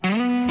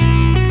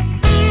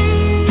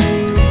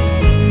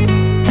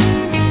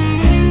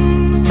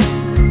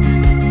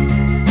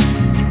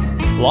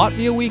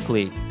Latvia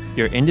Weekly,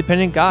 your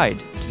independent guide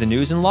to the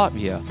news in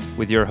Latvia,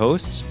 with your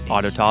hosts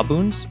Otto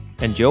Tabuns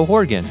and Joe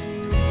Horgan.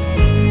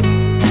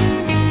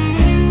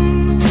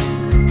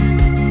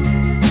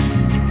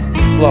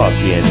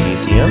 Labdien,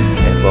 VCM,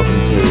 and welcome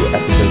to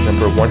episode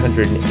number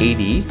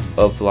 180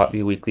 of the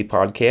Latvia Weekly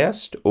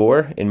podcast,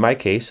 or in my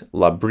case,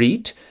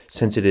 Labrīt,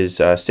 since it is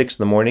 6 in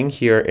the morning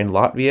here in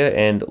Latvia,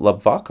 and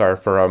Labvakar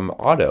from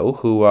Otto,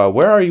 who,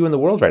 where are you in the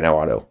world right now,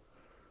 Otto?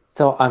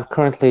 So I'm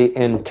currently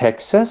in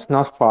Texas,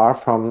 not far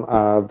from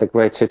the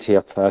great city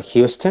of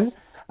Houston,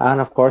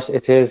 and of course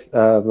it is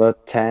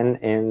 10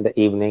 in the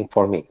evening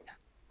for me.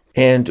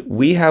 And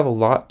we have a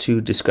lot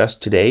to discuss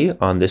today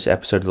on this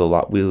episode of the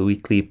Latvia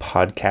Weekly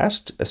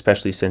podcast,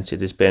 especially since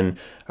it has been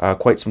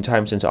quite some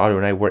time since Otto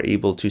and I were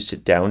able to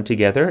sit down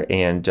together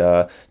and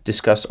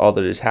discuss all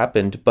that has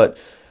happened. But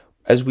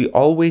as we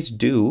always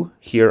do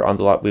here on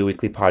the Latvia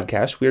Weekly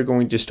podcast, we are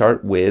going to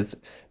start with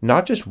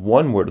not just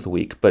one word of the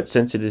week, but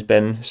since it has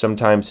been some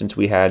time since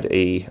we had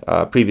a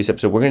previous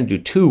episode, we're going to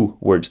do two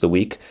words of the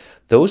week.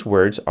 Those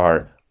words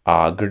are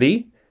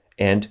agri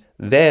and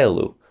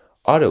vēlu.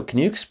 Otto, can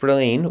you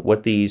explain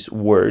what these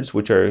words,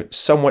 which are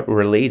somewhat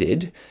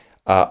related,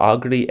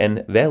 agri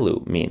and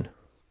vēlu, mean?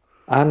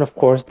 And of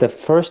course, the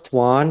first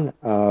one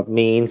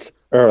means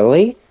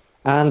early,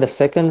 and the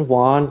second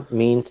one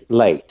means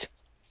late.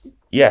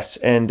 Yes,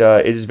 and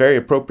it is very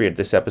appropriate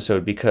this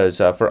episode because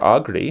for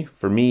agri,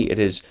 for me, it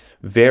is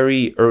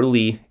very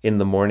early in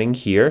the morning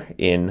here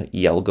in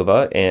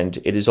Jelgava, and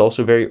it is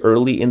also very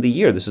early in the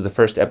year. This is the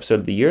first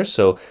episode of the year,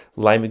 so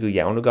Laimīgu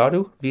jaunu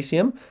gadu,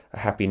 VCM, a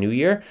happy new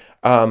year.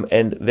 And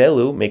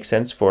vēlu makes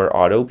sense for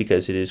Otto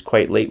because it is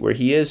quite late where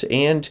he is,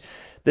 and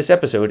this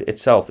episode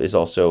itself is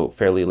also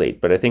fairly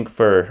late. But I think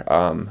for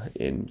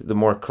in the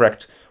more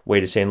correct way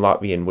to say in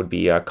Latvian would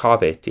be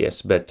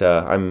kāvēties, but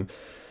I'm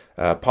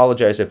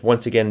apologize if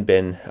once again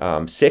been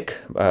sick.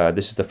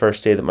 This is the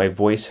first day that my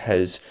voice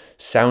has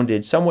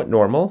sounded somewhat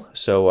normal,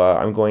 so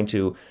I'm going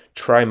to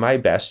try my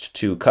best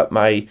to cut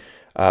my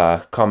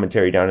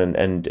commentary down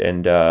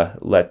and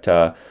let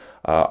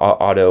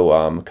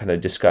Otto kind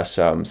of discuss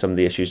some of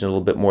the issues in a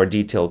little bit more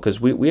detail,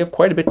 because we have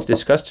quite a bit to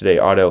discuss today,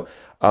 Otto.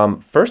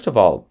 First of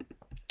all,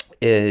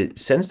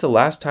 since the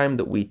last time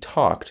that we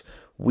talked,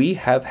 we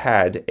have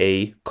had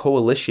a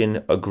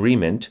coalition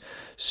agreement,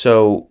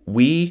 so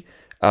we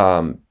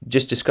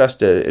just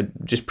discussed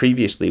just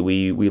previously,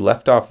 we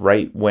left off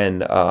right when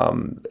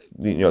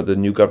the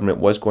new government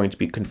was going to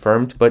be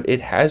confirmed, but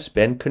it has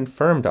been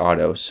confirmed,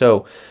 Otto.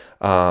 So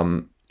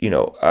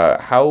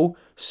how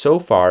so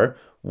far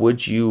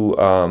would you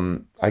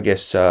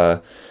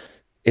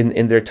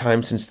in their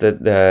time since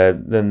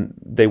then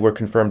they were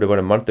confirmed about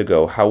a month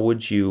ago, how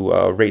would you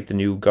rate the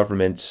new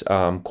government's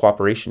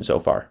cooperation so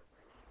far?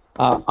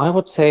 I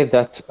would say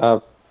that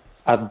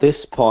at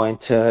this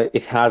point,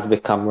 it has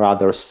become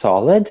rather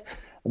solid,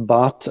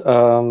 but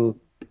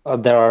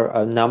there are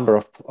a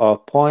number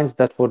of points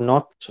that would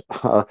not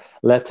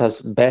let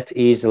us bet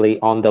easily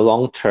on the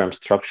long-term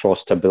structural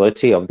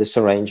stability of this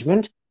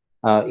arrangement,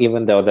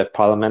 even though the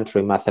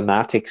parliamentary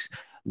mathematics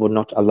would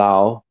not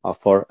allow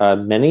for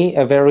many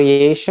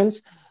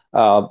variations.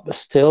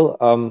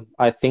 Still,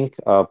 I think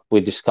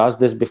we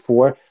discussed this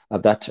before,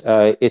 that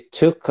it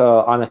took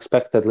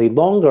unexpectedly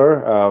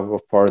longer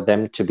for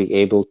them to be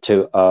able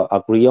to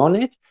agree on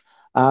it.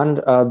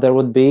 And there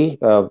would be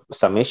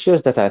some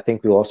issues that I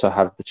think we also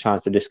have the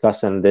chance to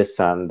discuss in this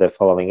and the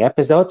following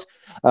episodes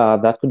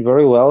that could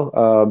very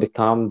well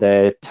become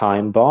the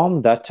time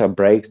bomb that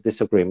breaks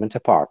this agreement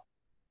apart.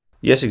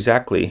 Yes,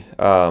 exactly.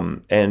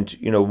 And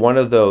one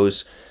of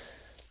those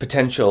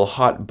potential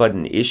hot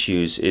button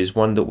issues is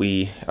one that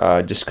we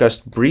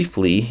discussed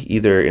briefly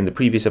either in the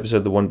previous episode or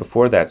the one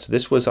before that. So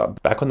this was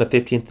back on the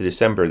 15th of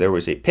December. There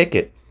was a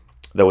picket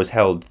that was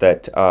held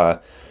that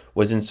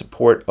was in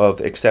support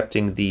of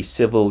accepting the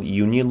civil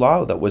union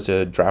law. That was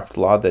a draft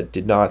law that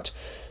did not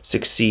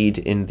succeed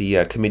in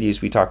the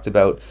committees we talked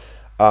about.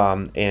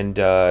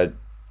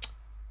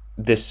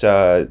 This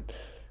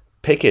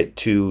picket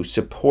to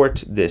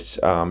support this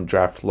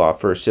draft law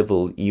for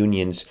civil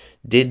unions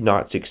did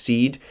not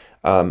succeed.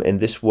 And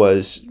this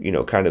was,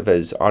 kind of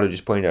as Otto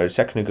just pointed out a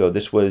second ago,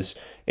 this was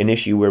an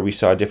issue where we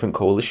saw different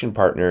coalition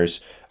partners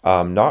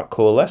not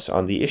coalesce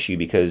on the issue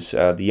because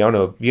the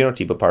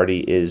Vienotība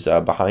Party is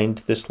behind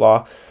this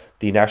law.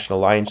 The National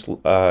Alliance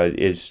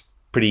is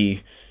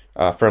pretty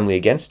firmly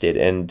against it,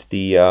 and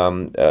the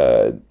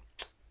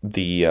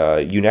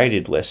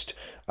United List,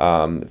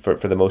 for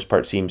the most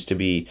part, seems to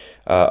be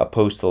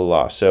opposed to the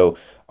law. So,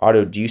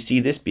 Otto, do you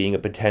see this being a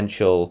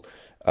potential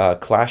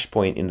clash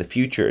point in the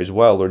future as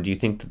well, or do you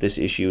think that this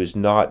issue is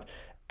not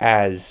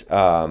as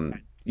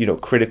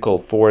critical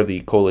for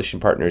the coalition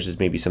partners as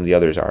maybe some of the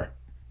others are?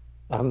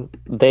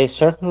 They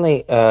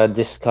certainly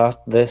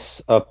discussed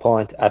this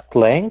point at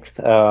length,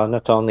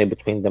 not only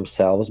between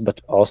themselves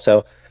but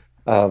also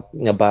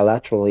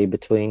bilaterally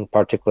between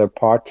particular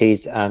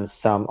parties and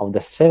some of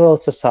the civil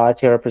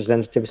society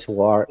representatives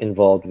who are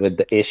involved with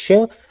the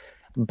issue.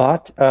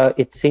 But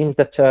it seems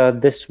that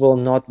this will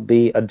not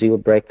be a deal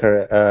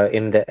breaker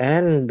in the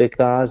end,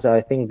 because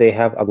I think they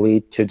have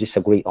agreed to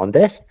disagree on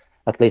this,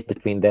 at least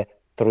between the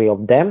three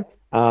of them.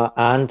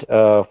 And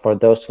for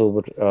those who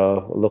would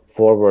look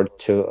forward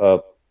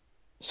to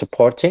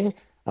supporting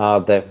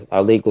the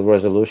legal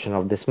resolution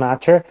of this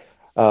matter,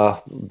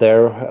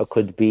 there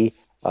could be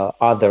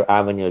other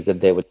avenues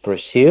that they would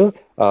pursue.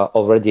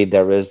 Already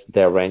there is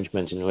the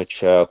arrangement in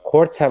which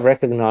courts have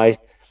recognized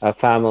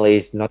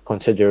families not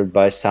considered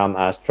by some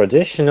as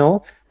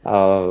traditional,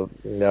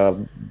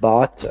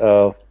 but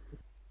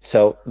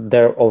so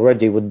there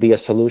already would be a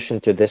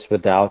solution to this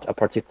without a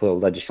particular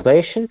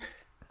legislation.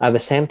 At the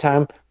same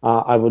time,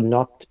 I would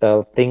not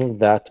think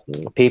that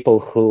people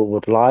who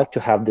would like to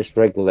have this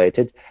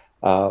regulated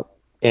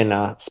in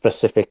a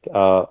specific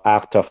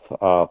act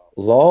of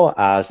law,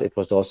 as it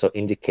was also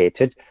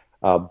indicated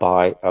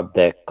by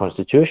the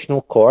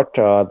Constitutional Court,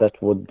 that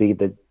would be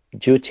the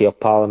duty of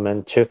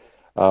Parliament to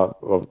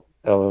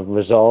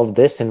resolve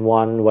this in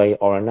one way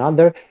or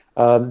another.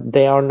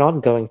 They are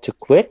not going to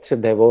quit.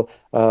 They will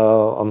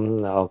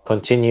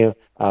continue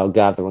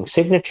gathering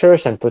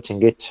signatures and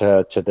putting it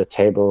to the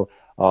table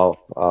of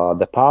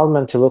the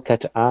Parliament to look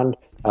at, and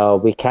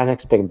we can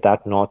expect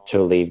that not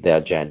to leave the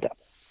agenda.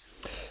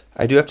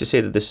 I do have to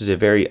say that this is a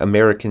very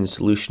American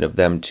solution of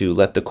them to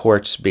let the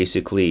courts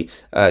basically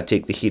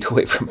take the heat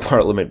away from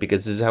Parliament,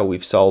 because this is how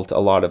we've solved a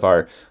lot of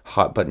our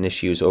hot button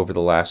issues over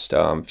the last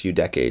few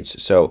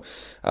decades. So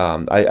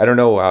I don't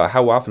know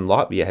how often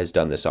Latvia has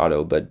done this,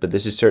 Otto, but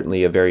this is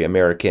certainly a very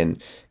American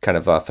kind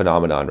of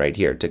phenomenon right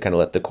here, to kind of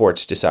let the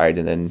courts decide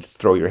and then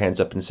throw your hands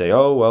up and say,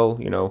 oh, well,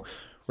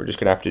 we're just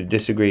going to have to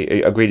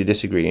agree to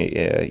disagree,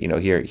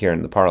 here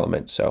in the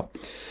Parliament. So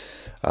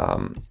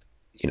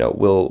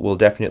we'll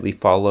definitely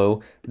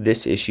follow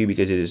this issue,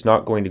 because it is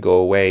not going to go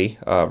away,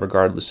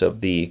 regardless of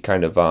the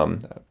kind of,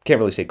 can't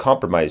really say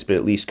compromise, but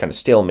at least kind of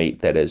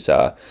stalemate that is,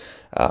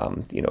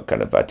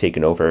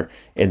 taken over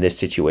in this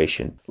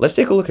situation. Let's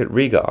take a look at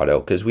Riga,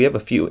 Otto, because we have a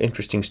few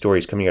interesting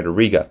stories coming out of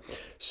Riga.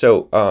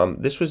 So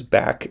this was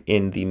back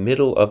in the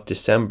middle of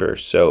December.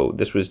 So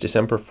this was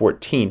December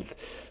 14th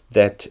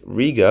that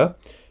Riga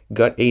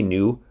got a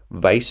new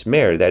vice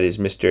mayor, that is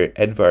Mr.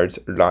 Edvards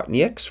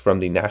Ratnieks from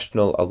the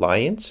National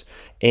Alliance,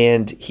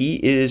 and he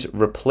is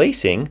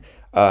replacing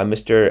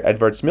Mr.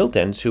 Edvards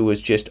Smiltens, who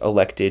was just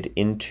elected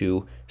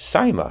into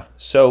Saeima.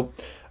 So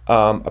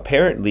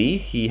apparently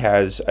he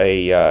has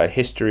a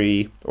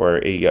history or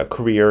a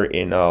career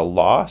in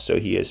law. So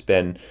he has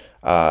been,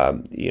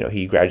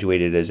 he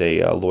graduated as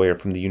a lawyer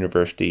from the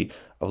University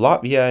of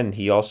Latvia, and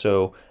he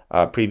also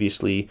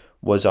previously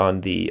was on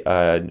the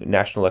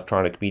National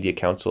Electronic Media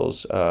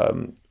Council's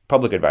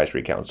Public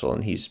Advisory Council,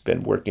 and he's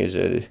been working as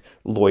a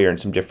lawyer in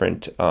some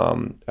different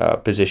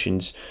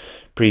positions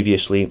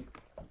previously.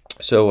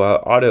 So,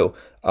 Otto,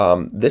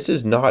 this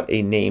is not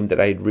a name that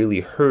I had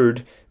really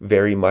heard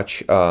very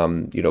much,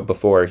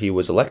 before he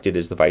was elected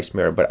as the vice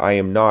mayor, but I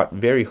am not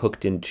very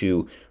hooked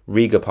into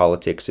Riga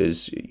politics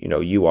as,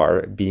 you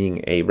are,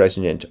 being a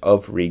resident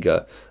of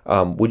Riga.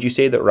 Would you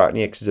say that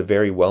Ratnieks is a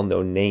very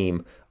well-known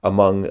name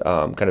among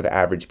kind of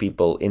average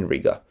people in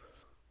Riga?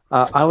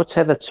 I would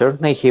say that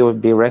certainly he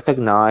would be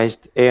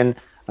recognized in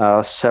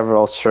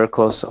several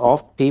circles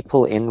of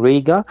people in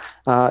Riga.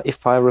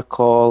 If I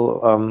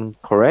recall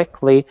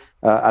correctly,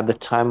 at the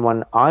time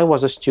when I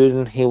was a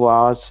student, he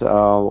was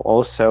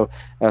also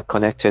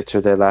connected to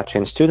the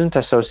Latvian Student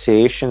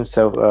Association,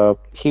 so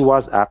he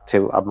was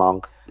active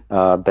among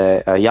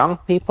the young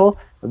people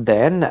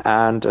then,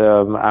 and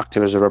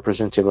active as a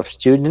representative of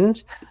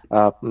students.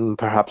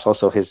 Perhaps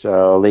also his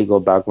legal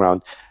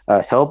background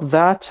helped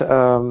that,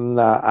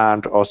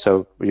 and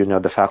also,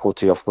 the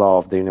Faculty of Law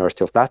of the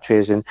University of Latvia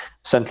is in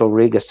Central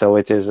Riga, so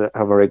it is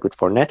very good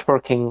for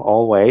networking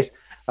always.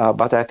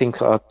 But I think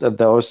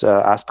those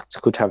aspects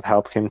could have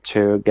helped him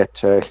to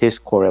get his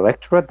core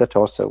electorate that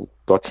also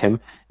got him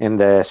in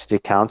the city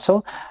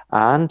council,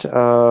 and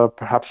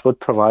perhaps would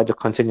provide a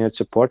continued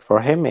support for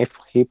him if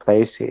he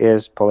plays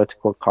his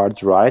political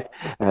cards right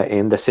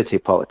in the city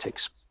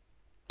politics.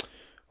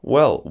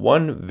 Well,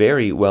 one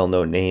very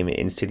well-known name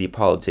in city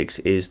politics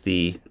is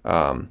the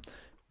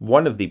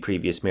one of the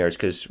previous mayors,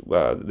 because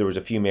there was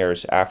a few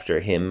mayors after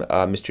him,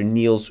 Mr.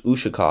 Niels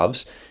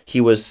Ushakovs.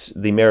 He was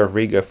the mayor of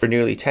Riga for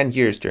nearly 10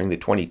 years during the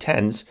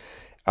 2010s.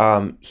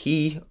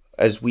 He,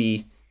 as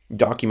we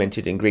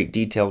documented in great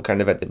detail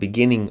kind of at the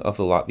beginning of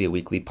the Latvia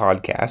Weekly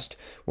podcast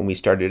when we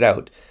started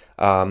out,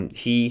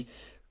 he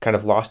kind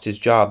of lost his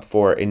job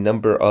for a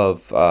number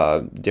of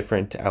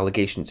different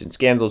allegations and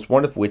scandals,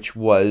 one of which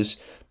was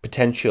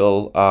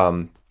potential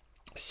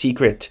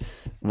secret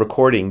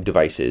recording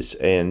devices.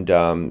 And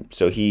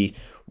so he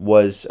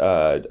was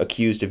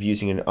accused of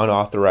using an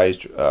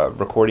unauthorized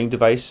recording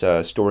device,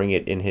 storing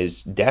it in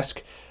his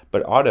desk.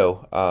 But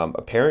Otto,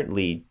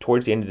 apparently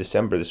towards the end of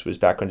December, this was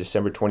back on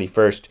December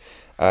 21st,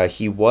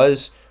 he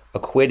was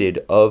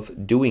acquitted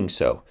of doing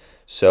so.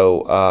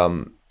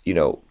 So,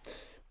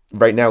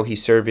 right now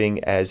he's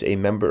serving as a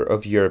member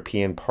of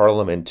European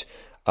Parliament.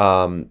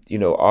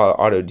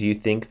 Otto, do you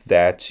think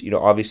that,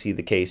 obviously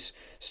the case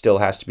still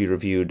has to be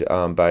reviewed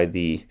by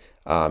the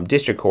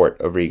District Court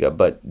of Riga,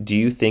 but do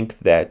you think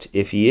that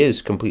if he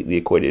is completely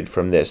acquitted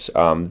from this,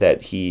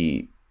 that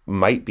he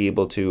might be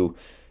able to,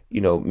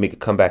 make a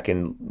comeback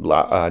in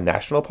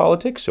national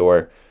politics?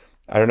 Or,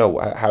 I don't know,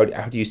 how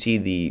do you see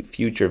the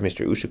future of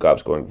Mr.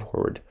 Ushakov's going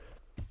forward?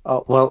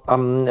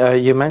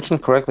 You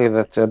mentioned correctly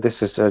that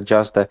this is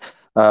just the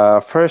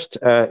first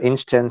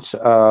instance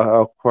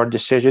court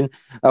decision.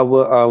 We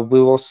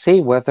will see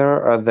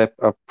whether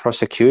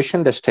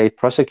the state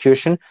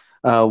prosecution,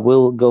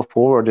 will go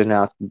forward and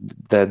ask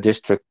the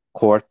district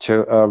court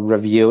to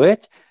review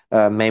it.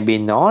 Maybe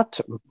not.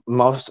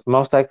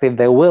 Most likely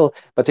they will,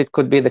 but it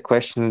could be the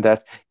question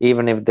that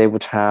even if they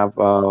would have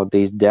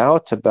these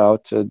doubts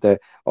about the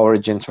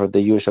origins or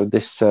the use of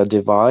this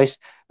device,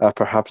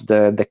 perhaps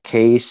the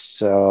case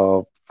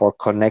for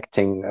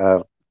connecting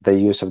the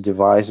use of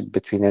device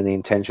between any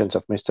intentions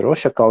of Mr.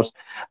 Ushakov's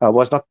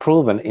was not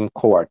proven in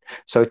court.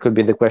 So it could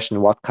be the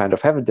question what kind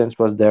of evidence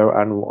was there,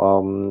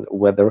 and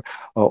whether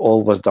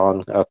all was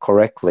done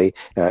correctly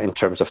in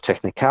terms of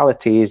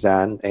technicalities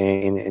and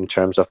in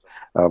terms of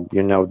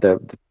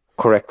the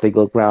correct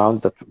legal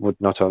ground that would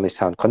not only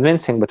sound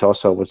convincing but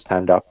also would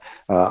stand up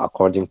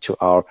according to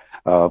our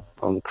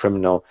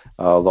criminal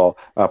law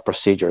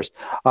procedures.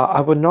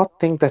 I would not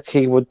think that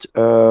he would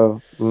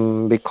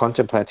be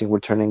contemplating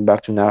returning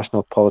back to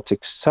national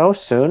politics so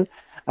soon.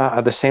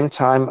 At the same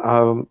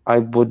time, I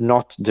would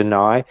not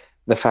deny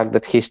the fact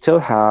that he still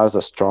has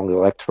a strong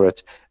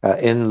electorate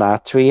in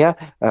Latvia,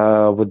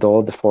 with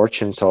all the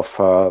fortunes of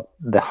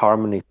the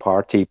Harmony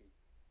Party.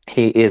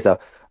 He is a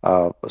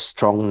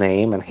strong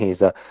name, and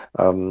he's a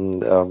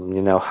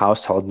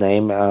household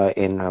name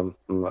in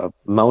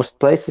most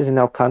places in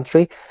our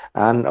country,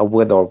 and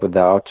with or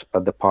without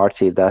the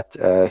party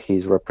that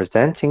he's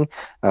representing,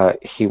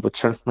 he would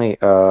certainly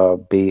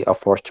be a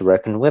force to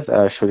reckon with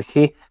should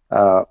he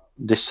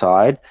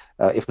decide,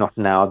 if not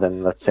now,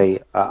 then let's say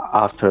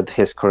after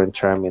his current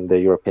term in the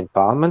European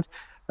Parliament,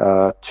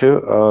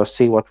 to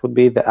see what would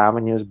be the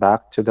avenues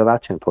back to the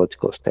Latvian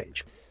political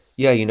stage.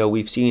 Yeah,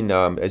 we've seen,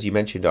 as you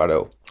mentioned,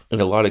 Otto, in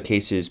a lot of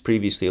cases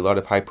previously, a lot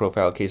of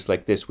high-profile cases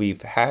like this,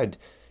 we've had,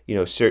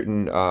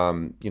 certain,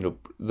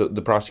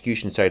 the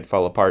prosecution side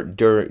fall apart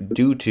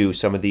due to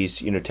some of these,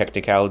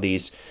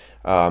 technicalities,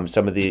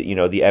 some of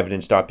the, the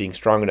evidence not being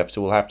strong enough.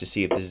 So we'll have to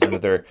see if this is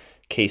another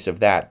case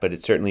of that, but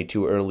it's certainly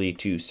too early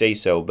to say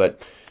so.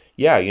 But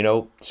yeah,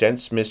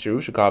 since Mr.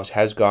 Ushakov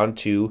has gone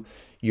to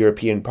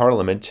European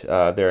Parliament,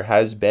 there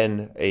has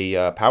been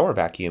a power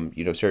vacuum,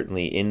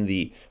 certainly in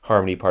the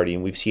Harmony Party,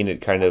 and we've seen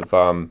it kind of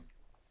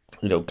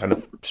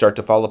start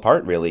to fall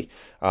apart, really.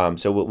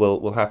 So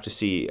we'll have to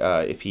see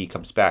if he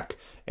comes back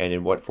and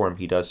in what form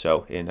he does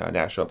so in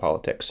national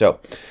politics. So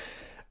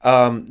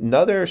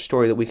another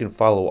story that we can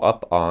follow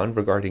up on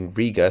regarding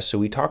Riga. So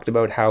we talked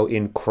about how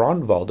in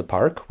Kronwalde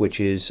Park, which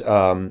is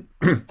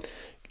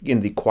in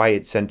the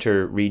Quiet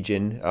Center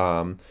region,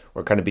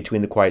 or kind of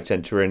between the Quiet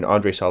Center and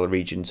Andrei-Sala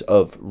regions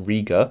of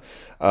Riga.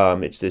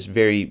 It's this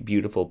very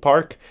beautiful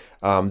park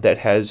that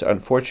has,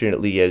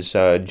 unfortunately, as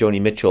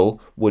Joni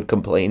Mitchell would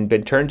complain,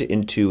 been turned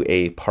into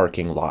a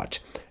parking lot.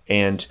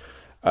 And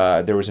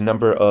there was a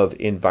number of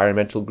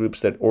environmental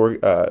groups that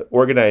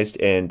organized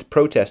and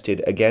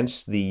protested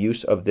against the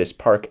use of this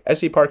park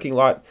as a parking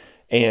lot.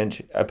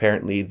 And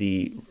apparently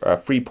the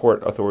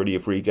Freeport Authority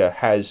of Riga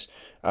has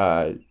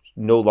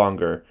no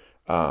longer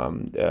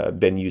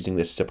been using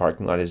this as a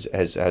parking lot,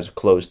 has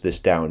closed this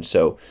down.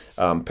 So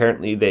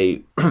apparently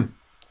they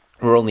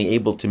were only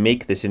able to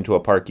make this into a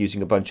park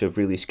using a bunch of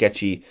really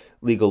sketchy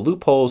legal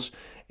loopholes.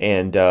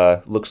 And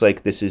looks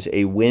like this is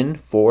a win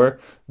for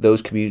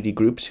those community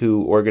groups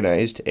who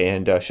organized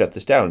and shut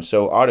this down.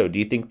 So Otto, do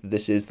you think that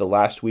this is the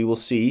last we will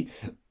see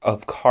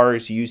of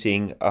cars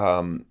using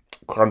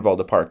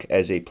Kronwalde Park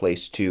as a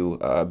place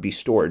to be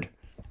stored?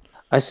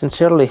 I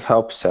sincerely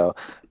hope so,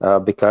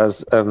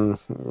 because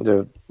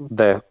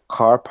the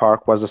car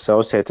park was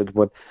associated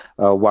with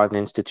one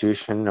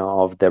institution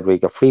of the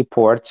Riga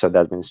Freeport, so the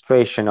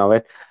administration of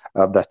it,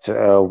 that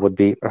would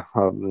be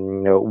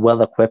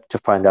well equipped to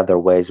find other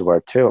ways where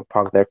to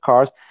park their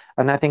cars.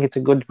 And I think it's a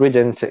good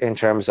riddance in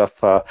terms of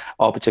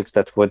objects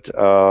that would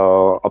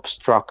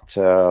obstruct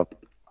our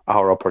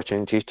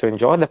opportunities to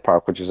enjoy the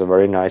park, which is a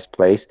very nice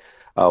place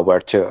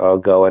where to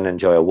go and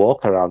enjoy a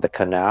walk around the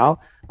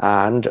canal.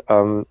 And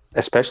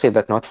especially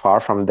that not far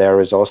from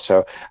there is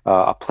also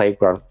a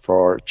playground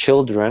for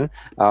children.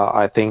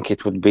 I think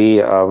it would be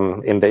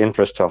in the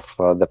interest of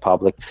the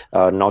public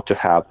not to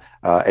have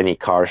any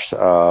cars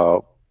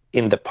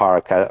in the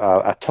park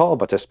at all,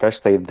 but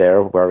especially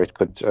there where it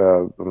could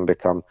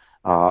become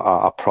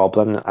a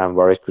problem and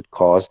where it could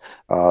cause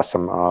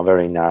some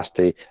very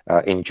nasty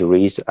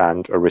injuries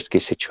and risky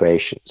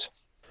situations.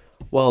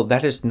 Well,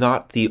 that is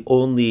not the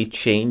only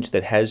change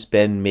that has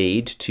been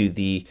made to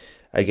the,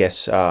 I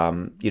guess,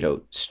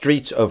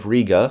 streets of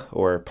Riga,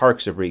 or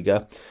parks of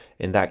Riga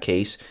in that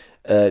case.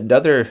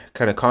 Another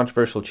kind of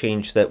controversial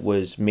change that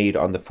was made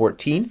on the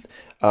 14th,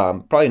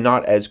 probably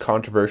not as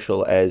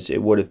controversial as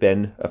it would have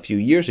been a few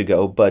years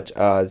ago, but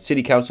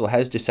City Council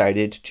has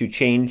decided to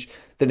change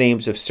the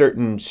names of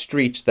certain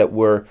streets that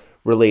were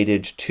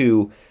related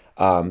to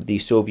the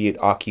Soviet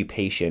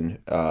occupation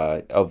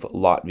of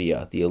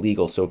Latvia, the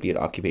illegal Soviet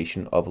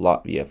occupation of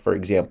Latvia. For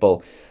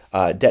example,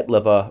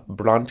 Detleva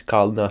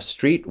Brantkalna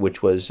Street,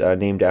 which was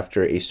named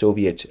after a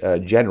Soviet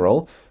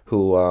general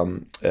who,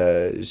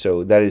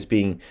 so that is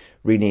being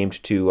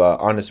renamed to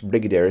Honest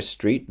Brigadieris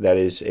Street. That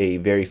is a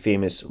very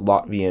famous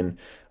Latvian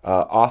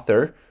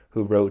author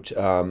who wrote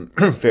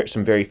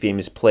some very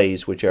famous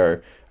plays, which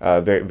are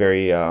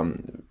very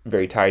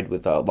tied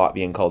with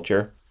Latvian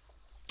culture.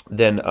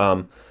 Then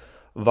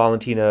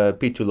Valentina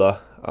Pitula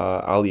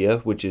Alia,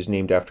 which is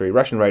named after a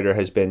Russian writer,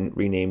 has been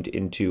renamed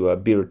into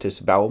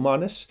Birutės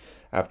Baumanis,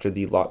 after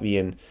the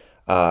Latvian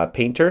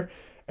painter.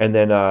 And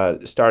then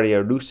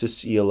Starija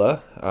Rusis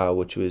Iela,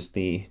 which was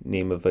the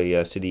name of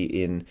a city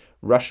in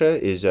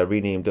Russia, is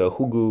renamed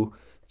Hugu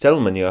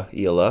Celmania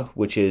Iela,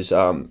 which is,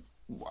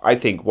 I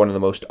think, one of the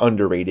most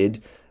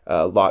underrated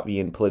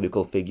Latvian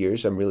political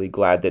figures. I'm really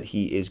glad that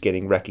he is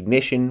getting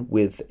recognition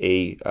with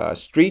a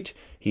street.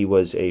 He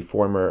was a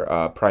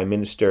former prime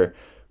minister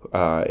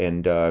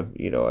and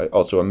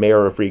also a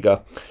mayor of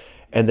Riga.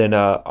 And then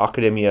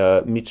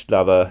Akademia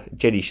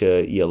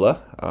Mickiewicza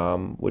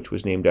Iela, which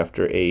was named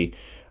after a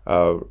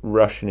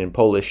Russian and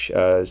Polish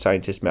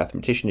scientist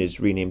mathematician, is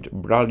renamed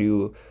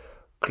Braliu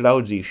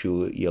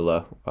Klaudzyszu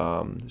Iela.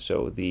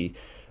 So the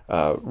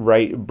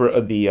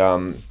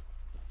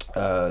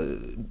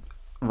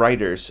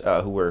writers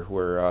who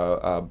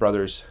were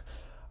brothers.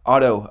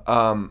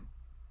 Otto,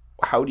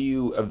 how do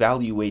you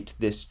evaluate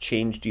this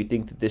change? Do you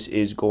think that this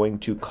is going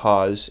to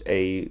cause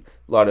a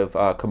lot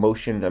of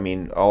commotion? I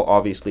mean,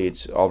 obviously,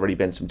 it's already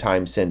been some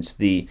time since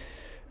the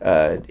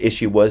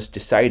issue was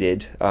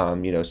decided.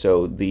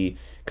 So the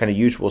kind of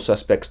usual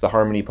suspects, the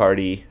Harmony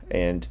Party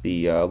and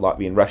the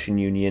Latvian Russian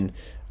Union,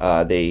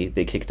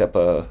 they kicked up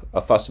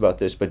a fuss about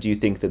this. But do you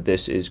think that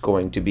this is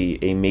going to be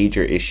a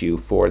major issue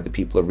for the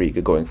people of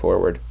Riga going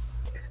forward?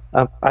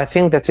 I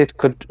think that it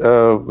could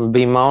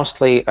be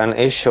mostly an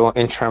issue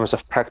in terms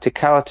of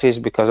practicalities,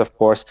 because, of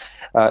course,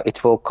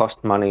 it will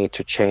cost money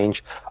to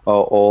change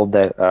all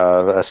the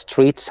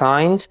street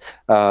signs,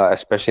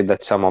 especially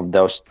that some of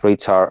those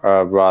streets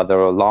are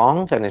rather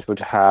long, and it would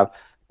have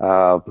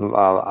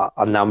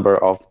a number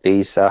of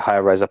these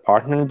high-rise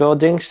apartment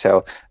buildings.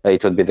 So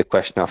it would be the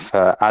question of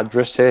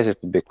addresses, it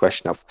would be a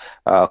question of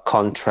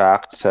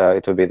contracts,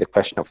 it would be the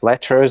question of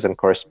letters and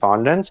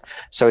correspondence.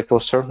 So it will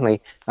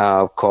certainly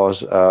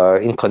cause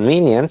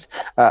inconvenience.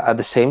 At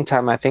the same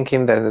time, I think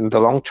in the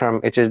long term,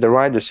 it is the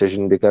right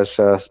decision, because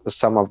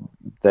some of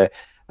the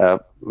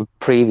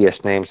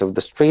previous names of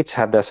the streets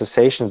had the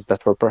associations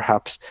that were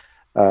perhaps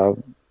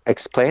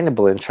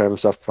explainable in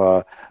terms of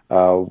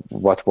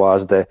what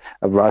was the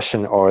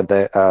Russian or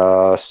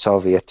the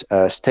Soviet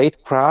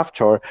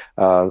statecraft, or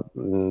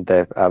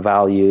the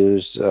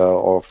values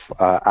of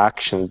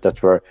actions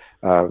that were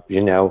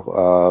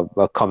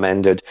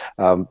commended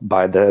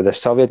by the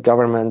Soviet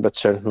government, but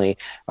certainly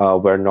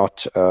were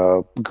not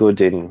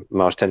good in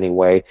most any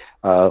way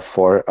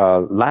for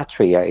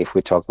Latvia. If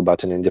we talk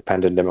about an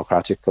independent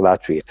democratic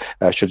Latvia,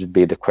 should it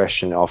be the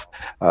question of,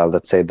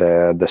 let's say,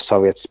 the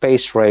Soviet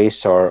space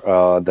race, or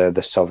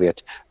the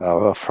Soviet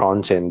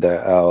front in the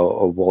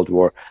World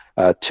War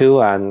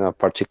II, and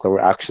particular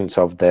actions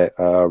of the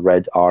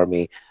Red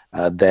Army,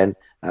 then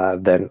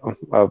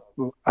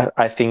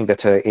I think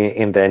that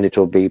in the end it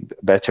will be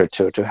better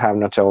to have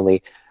not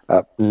only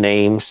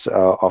names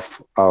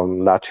of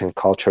Latvian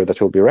culture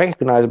that will be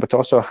recognized, but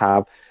also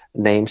have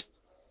names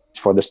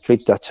for the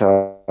streets that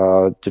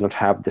do not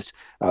have this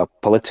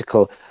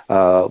political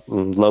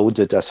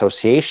loaded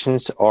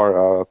associations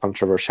or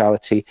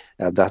controversiality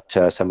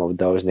that some of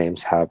those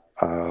names have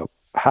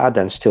had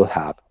and still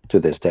have to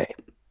this day.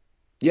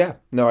 Yeah,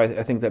 no,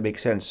 I think that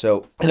makes sense.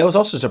 So, and I was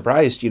also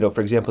surprised,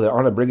 for example, that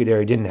Anna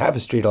Brigaderi didn't have a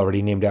street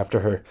already named after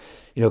her,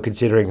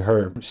 considering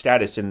her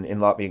status in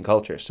Latvian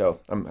culture. So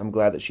I'm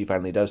glad that she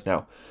finally does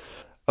now.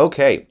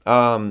 Okay,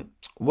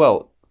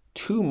 well,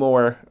 two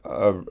more,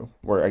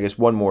 or I guess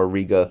one more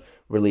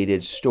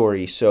Riga-related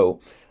story. So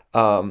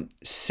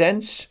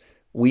since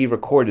we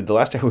recorded, the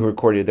last time we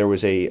recorded, there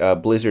was a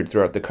blizzard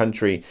throughout the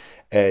country.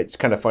 It's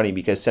kind of funny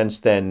because since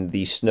then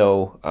the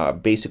snow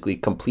basically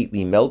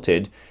completely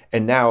melted,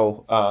 and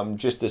now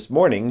just this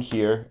morning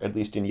here, at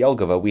least in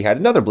Jelgava, we had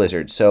another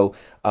blizzard. So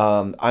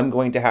I'm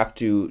going to have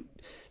to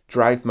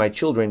drive my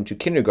children to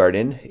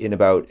kindergarten in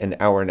about an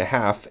hour and a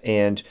half,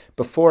 and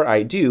before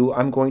I do,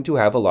 I'm going to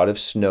have a lot of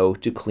snow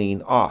to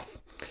clean off.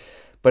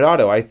 But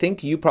Otto, I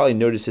think you probably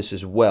noticed this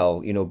as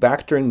well,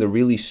 back during the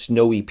really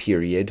snowy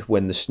period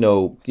when the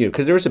snow,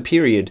 because there was a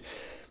period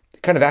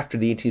kind of after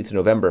the 18th of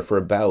November for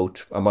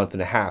about a month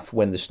and a half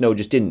when the snow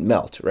just didn't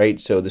melt, right?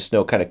 So the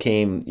snow kind of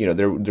came,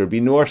 there'd be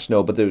more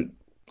snow, but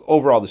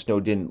overall the snow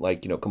didn't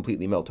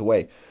completely melt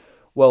away.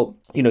 Well,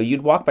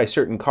 you'd walk by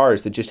certain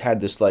cars that just had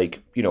this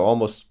like,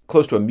 almost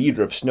close to a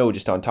meter of snow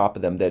just on top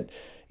of them that,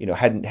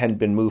 hadn't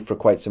been moved for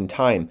quite some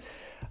time.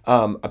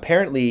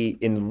 Apparently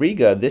in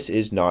Riga, this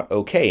is not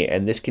okay,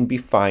 and this can be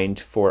fined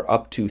for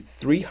up to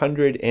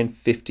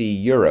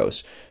 350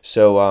 euros.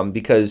 So,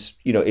 because,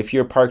 if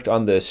you're parked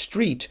on the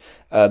street,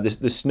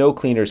 the snow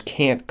cleaners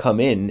can't come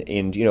in,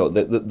 and,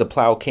 the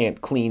plow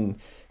can't clean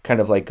kind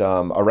of like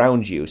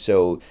around you.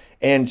 So,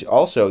 and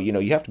also,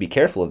 you have to be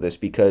careful of this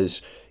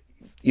because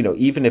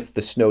even if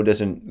the snow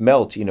doesn't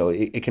melt,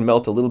 it can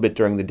melt a little bit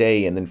during the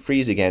day and then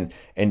freeze again,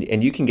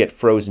 and you can get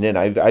frozen in.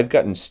 I've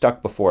gotten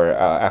stuck before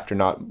after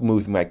not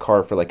moving my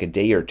car for like a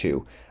day or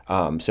two.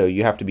 So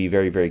you have to be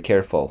very, very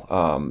careful,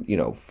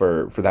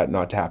 for that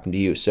not to happen to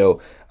you. So,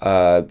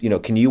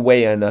 can you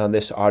weigh in on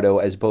this, Otto,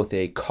 as both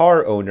a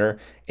car owner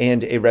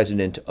and a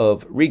resident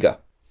of Riga?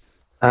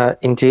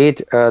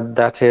 Indeed,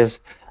 that is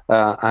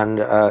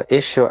an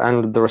issue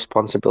and the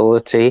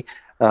responsibility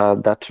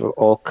that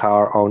all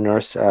car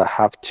owners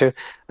have to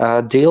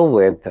deal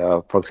with.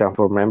 For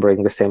example,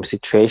 remembering the same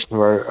situation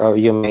where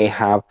you may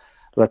have,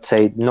 let's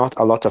say, not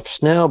a lot of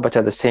snow, but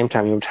at the same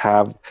time you would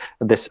have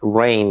this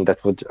rain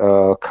that would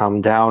come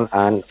down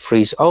and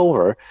freeze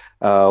over,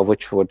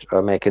 which would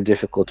make it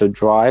difficult to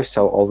drive.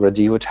 So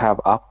already you would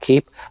have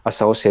upkeep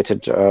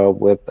associated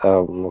with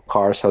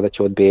cars so that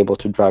you would be able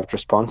to drive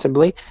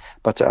responsibly.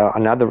 But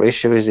another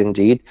issue is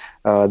indeed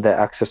the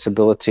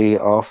accessibility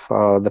of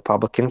the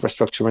public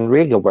infrastructure in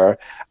Riga, where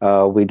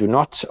we do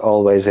not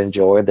always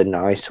enjoy the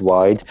nice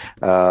wide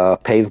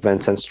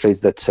pavements and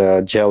streets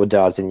that Joe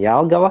does in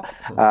Jelgava.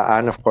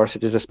 And of course,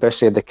 it is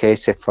especially the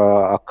case if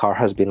a car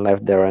has been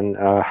left there and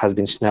has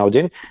been snowed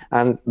in.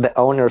 And the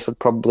owners would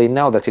probably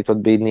know that it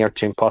would be near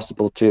to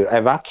impossible to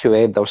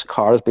evacuate those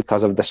cars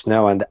because of the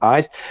snow and the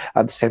ice.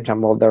 At the same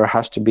time, well, there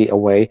has to be a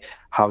way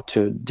how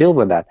to deal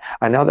with that.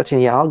 I know that in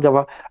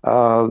Jelgava,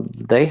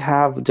 they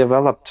have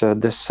developed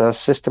this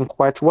system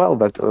quite well.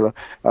 That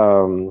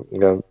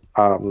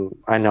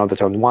I know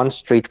that on one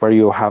street where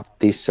you have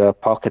these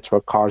pockets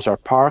where cars are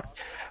parked,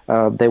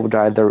 they would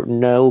either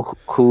know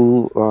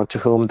to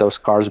whom those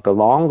cars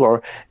belong,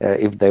 or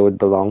if they would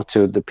belong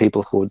to the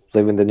people who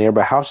live in the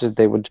nearby houses,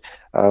 they would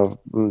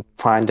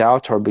find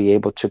out or be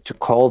able to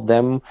call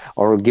them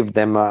or give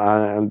them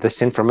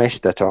this information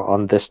that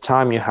on this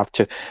time you have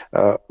to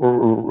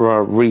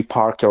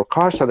repark your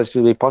car so that it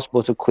will be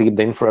possible to keep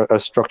the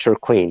infrastructure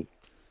clean.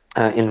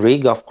 In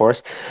Riga, of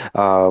course,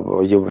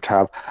 you would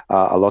have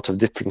a lot of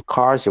different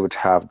cars. You would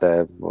have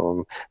the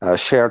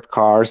shared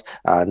cars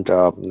and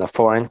the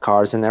foreign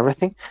cars and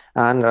everything.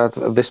 And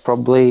this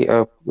probably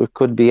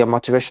could be a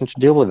motivation to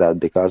deal with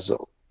that, because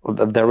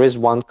there is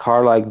one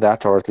car like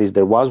that, or at least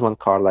there was one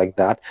car like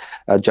that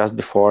just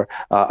before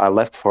I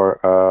left for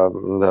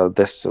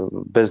this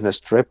business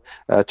trip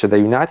to the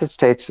United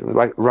States,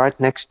 like right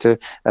next to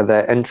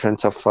the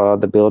entrance of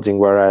the building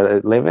where I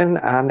live in,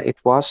 and it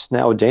was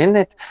snowed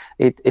in.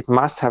 It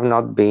must have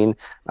not been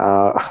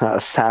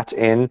sat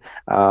in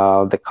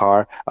the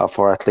car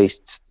for at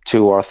least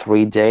 2 or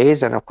 3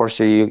 days, and of course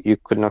you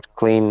could not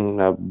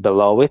clean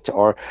below it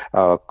or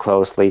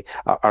closely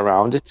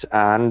around it,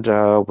 and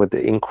with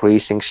the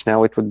increasing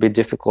snow it would be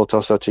difficult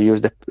also to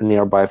use the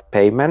nearby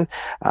pavement,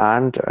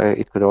 and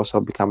it could also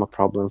become a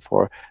problem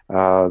for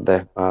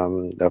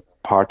the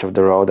part of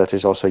the road that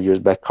is also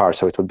used by cars,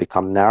 so it would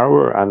become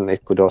narrower and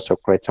it could also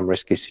create some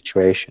risky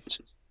situations.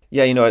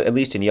 Yeah, at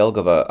least in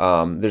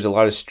Jelgava, there's a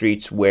lot of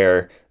streets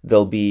where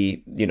there'll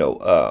be,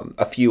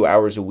 a few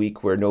hours a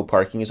week where no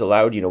parking is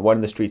allowed. One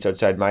of the streets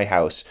outside my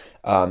house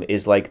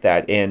is like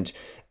that. And,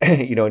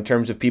 in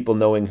terms of people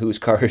knowing whose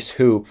car is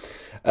who,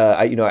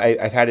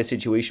 I've had a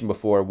situation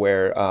before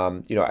where,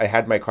 I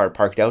had my car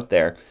parked out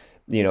there,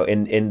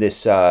 in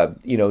this,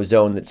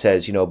 zone that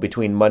says,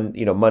 between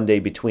Monday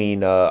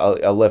between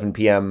 11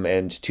 p.m.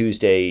 and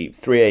Tuesday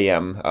 3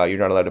 a.m., you're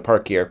not allowed to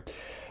park here.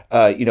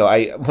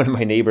 One of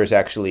my neighbors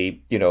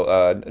actually,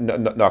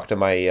 knocked on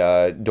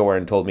my door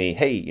and told me,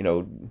 hey,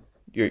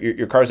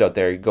 your car's out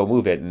there, go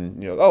move it.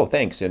 And, oh,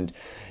 thanks. And,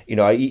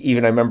 I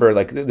remember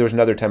like there was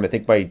another time I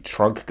think my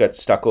trunk got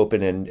stuck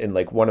open and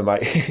like one of my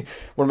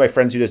one of my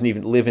friends who doesn't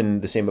even live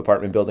in the same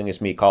apartment building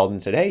as me called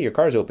and said, hey, your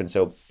car's open.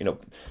 So,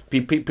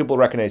 people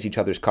recognize each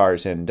other's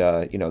cars, and,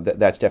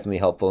 that's definitely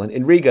helpful. And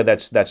in Riga,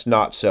 that's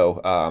not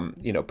so,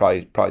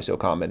 probably so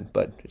common,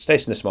 but it's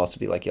nice in a small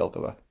city like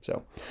Jelgava.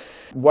 So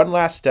one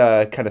last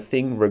kind of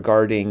thing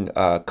regarding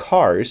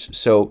cars.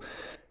 So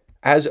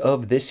as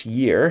of this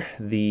year,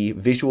 the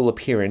visual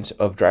appearance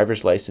of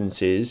driver's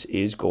licenses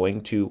is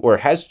going to, or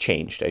has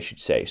changed, I should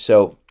say.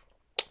 So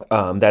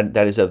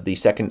that is of the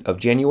 2nd of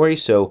January.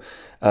 So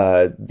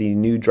the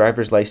new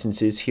driver's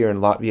licenses here in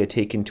Latvia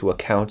take into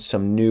account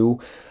some new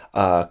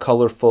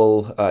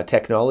colorful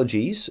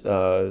technologies,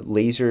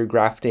 laser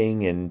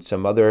grafting and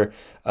some other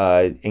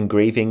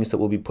engravings that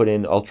will be put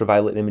in,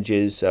 ultraviolet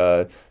images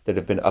that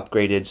have been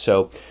upgraded.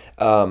 So,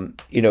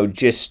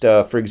 just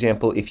for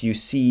example, if you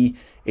see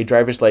a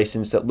driver's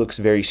license that looks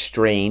very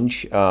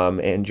strange,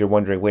 and you're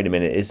wondering, wait a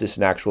minute, is this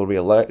an actual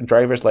real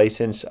driver's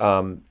license?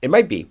 It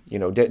might be.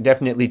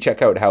 Definitely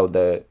check out how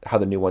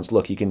the new ones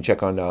look. You can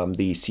check on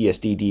the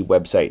CSDD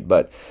website,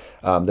 but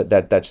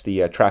that's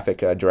the traffic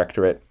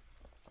directorate.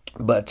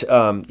 But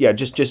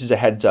just as a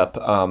heads up,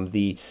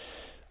 the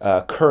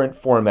current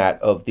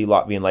format of the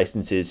Latvian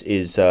licenses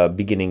is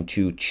beginning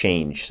to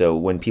change. So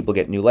when people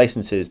get new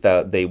licenses,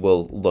 that they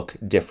will look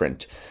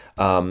different.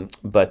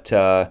 But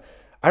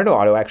I don't know,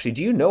 Otto, actually,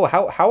 do you know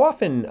how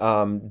often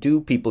do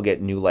people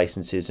get new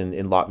licenses in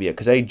Latvia?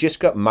 Because I just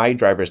got my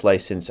driver's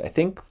license, I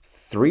think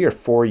 3 or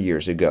 4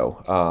 years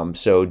ago.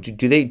 So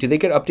do they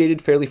get updated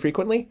fairly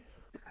frequently?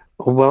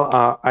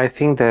 Well, I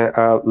think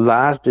the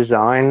last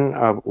design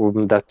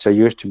that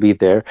used to be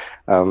there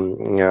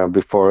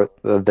before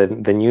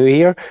the new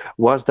year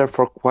was there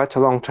for quite a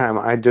long time.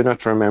 I do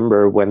not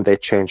remember when they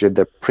changed it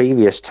the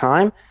previous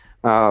time,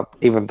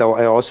 even though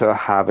I also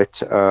have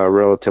it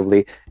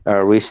relatively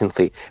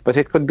recently. But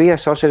it could be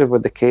associated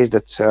with the case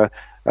that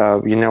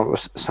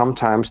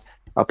sometimes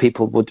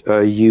people would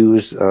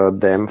use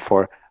them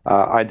for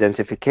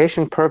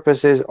identification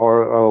purposes,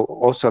 or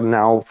also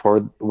now for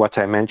what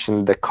I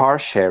mentioned, the car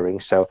sharing.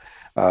 So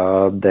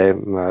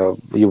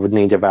you would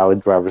need a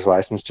valid driver's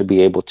license to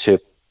be able to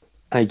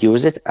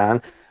use it.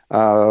 And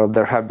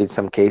there have been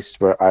some cases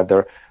where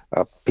either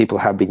people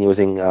have been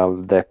using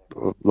the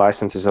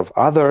licenses of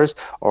others,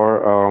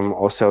 or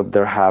also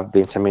there have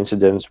been some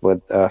incidents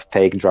with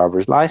fake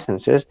driver's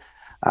licenses.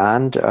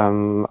 And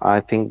I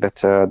think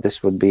that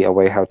this would be a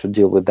way how to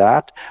deal with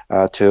that,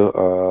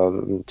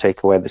 to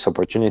take away this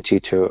opportunity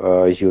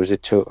to use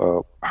it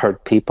to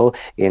hurt people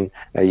in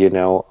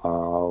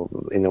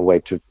a way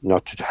to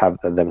not to have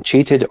them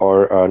cheated,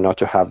 or not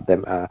to have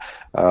them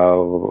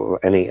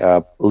any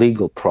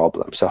legal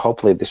problem. So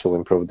hopefully this will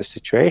improve the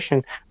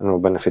situation and will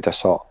benefit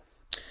us all.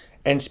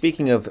 And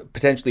speaking of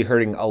potentially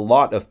hurting a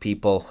lot of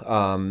people,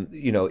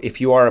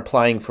 if you are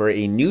applying for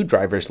a new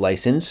driver's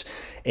license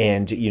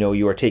and,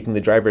 you are taking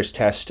the driver's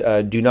test,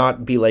 do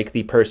not be like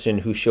the person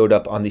who showed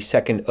up on the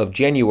 2nd of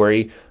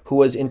January who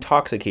was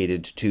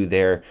intoxicated to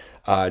their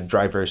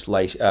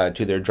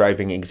to their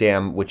driving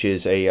exam, which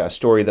is a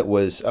story that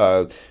was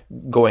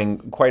going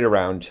quite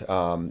around,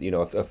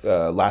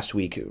 last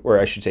week, or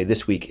I should say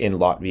this week in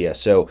Latvia.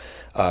 So,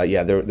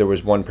 there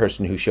was one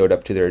person who showed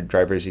up to their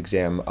driver's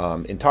exam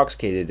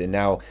intoxicated, and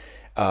now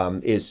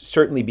is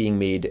certainly being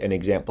made an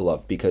example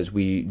of, because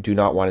we do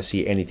not want to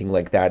see anything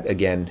like that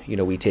again.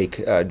 We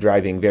take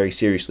driving very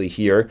seriously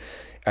here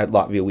at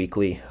Latvia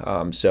Weekly.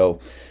 So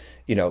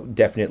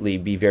definitely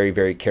be very,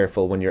 very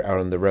careful when you're out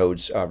on the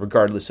roads,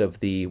 regardless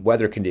of the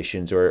weather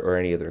conditions or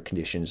any other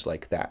conditions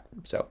like that.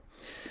 So,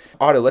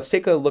 Otto, let's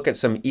take a look at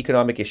some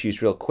economic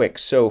issues real quick.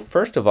 So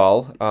first of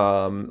all,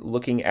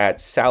 looking at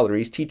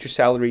salaries, teacher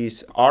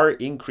salaries are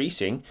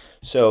increasing.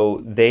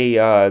 So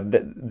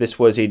this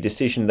was a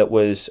decision that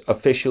was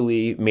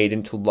officially made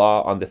into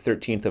law on the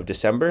 13th of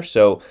December.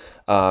 So,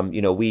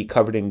 we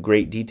covered in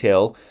great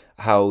detail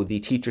how the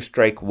teacher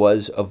strike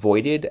was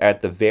avoided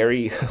at the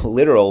very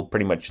literal,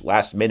 pretty much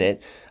last minute,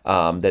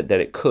 that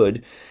it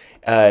could.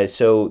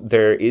 So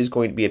there is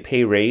going to be a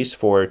pay raise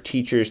for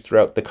teachers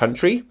throughout the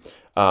country.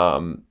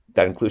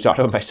 That includes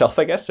Otto and myself,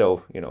 I guess. So,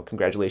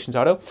 congratulations,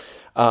 Otto.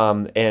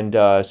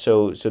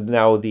 So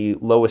now the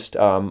lowest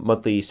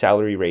monthly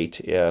salary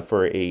rate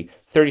for a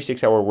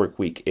 36-hour work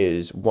week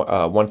is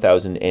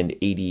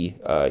 1,080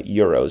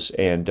 euros.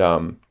 And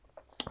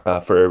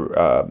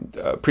for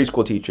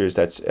preschool teachers,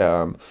 that's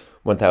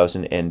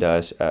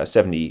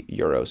 1,070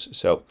 euros.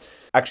 So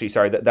actually,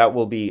 sorry, that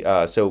will be,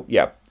 for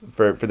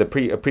the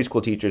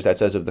preschool teachers,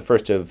 that's as of the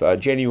 1st of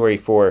January.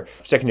 For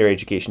secondary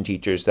education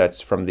teachers, that's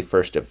from the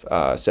 1st of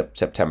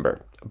September.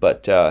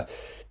 But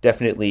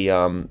definitely,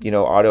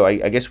 Otto,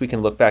 I guess we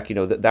can look back,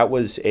 that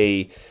was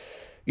a,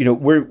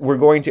 we're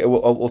going to,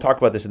 we'll talk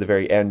about this at the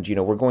very end,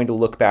 we're going to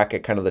look back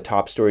at kind of the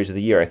top stories of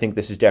the year. I think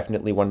this is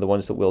definitely one of the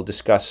ones that we'll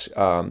discuss,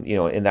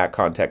 in that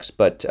context.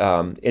 But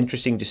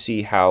interesting to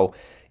see how,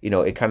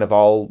 it kind of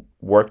all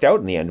worked out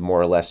in the end, more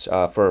or less,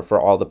 for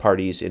all the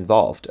parties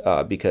involved,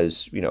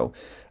 because,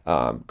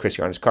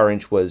 Krišjānis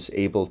Kariņš was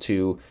able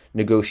to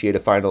negotiate a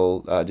final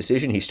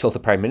decision. He's still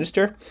the prime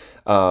minister,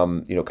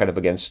 kind of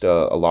against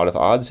a lot of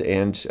odds,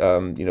 and,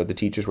 the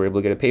teachers were able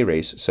to get a pay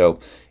raise. So,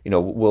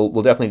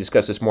 we'll definitely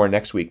discuss this more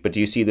next week. But do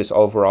you see this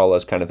overall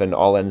as kind of an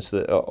all's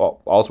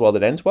well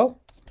that ends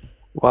well?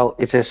 Well,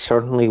 it is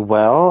certainly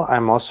well.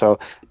 I'm also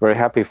very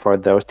happy for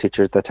those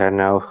teachers that I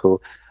know who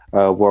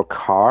work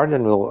hard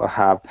and will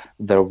have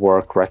their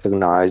work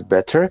recognized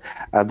better.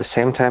 At the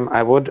same time,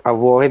 I would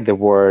avoid the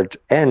word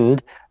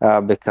end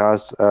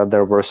because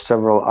there were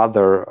several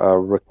other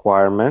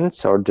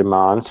requirements or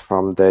demands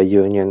from the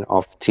Union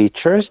of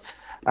Teachers.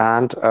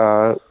 And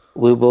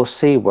we will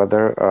see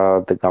whether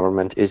the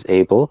government is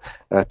able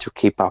to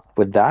keep up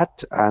with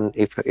that. And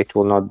if it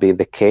will not be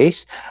the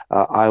case,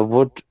 I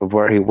would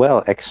very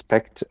well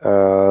expect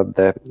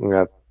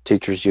the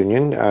teachers'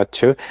 union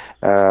to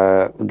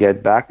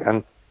get back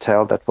and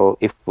tell that, well,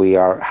 if we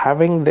are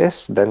having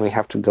this, then we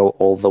have to go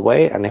all the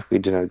way. And if we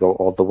do not go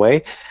all the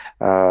way,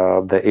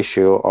 the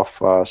issue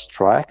of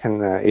strike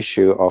and the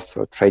issue of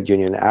trade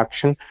union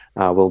action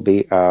will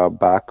be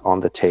back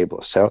on the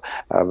table. So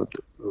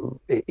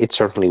it's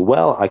certainly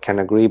well, I can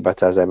agree,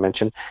 but as I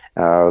mentioned,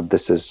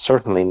 this is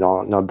certainly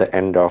not the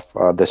end of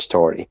the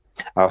story.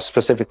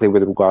 Specifically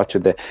with regard to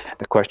the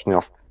question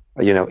of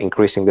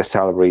increasing the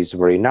salary is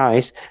very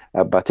nice,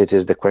 but it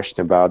is the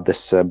question about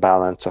this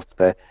balance of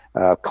the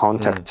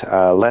contact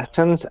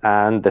lessons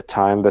and the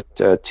time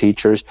that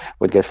teachers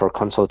would get for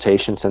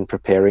consultations and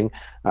preparing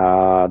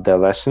their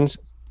lessons.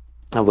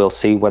 And we'll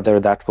see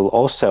whether that will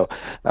also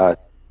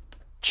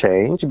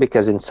change,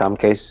 because in some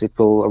cases it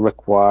will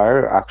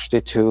require actually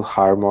to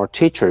hire more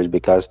teachers,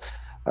 because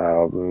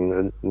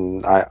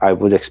I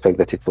would expect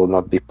that it will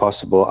not be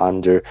possible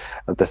under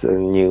this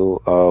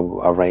new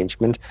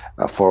arrangement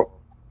for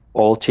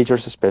all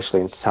teachers,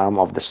 especially in some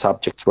of the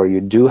subjects where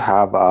you do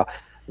have a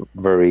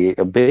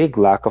big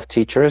lack of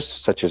teachers,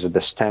 such as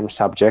the STEM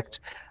subject,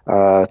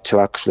 to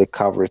actually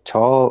cover it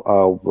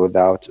all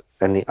without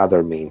any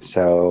other means.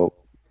 So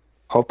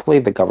hopefully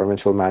the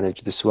government will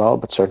manage this well,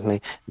 but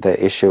certainly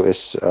the issue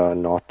is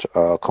not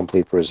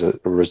completely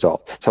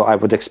resolved. So I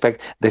would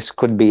expect this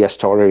could be a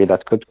story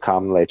that could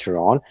come later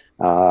on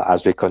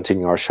as we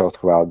continue our show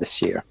throughout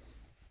this year.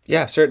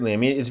 Yeah, certainly. I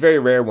mean, it's very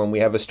rare when we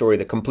have a story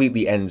that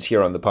completely ends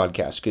here on the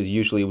podcast, because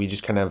usually we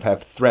just kind of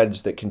have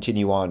threads that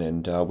continue on,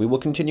 and we will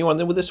continue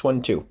on with this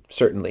one too,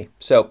 certainly.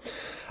 So,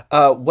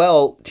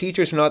 well,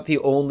 teachers are not the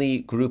only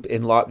group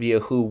in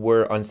Latvia who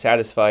were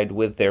unsatisfied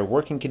with their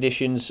working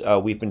conditions.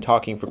 We've been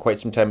talking for quite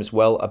some time as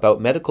well about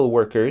medical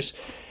workers,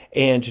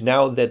 and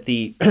now that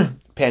the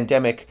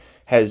pandemic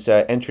has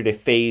entered a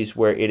phase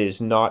where it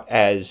is not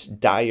as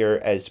dire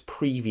as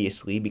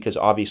previously, because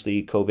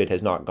obviously COVID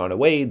has not gone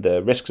away.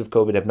 The risks of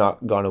COVID have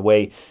not gone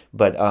away,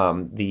 but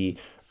the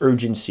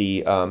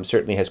urgency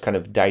certainly has kind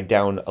of died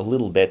down a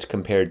little bit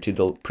compared to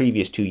the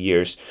previous 2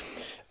 years.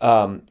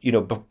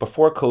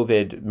 Before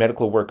COVID,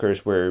 medical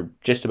workers were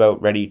just about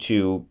ready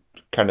to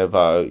kind of,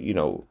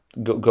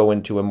 go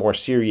into a more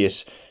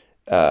serious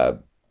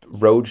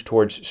road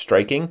towards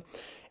striking.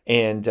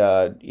 And,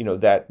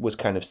 that was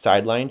kind of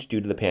sidelined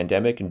due to the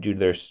pandemic and due to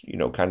their,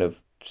 kind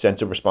of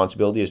sense of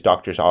responsibility, as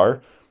doctors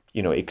are,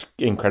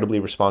 incredibly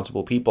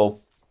responsible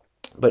people.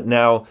 But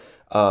now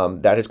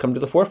that has come to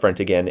the forefront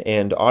again.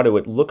 And Otto,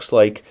 it looks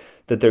like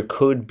that there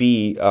could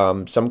be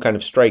some kind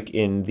of strike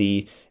in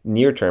the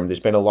near term. There's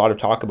been a lot of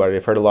talk about it.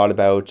 I've heard a lot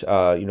about,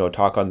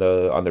 talk on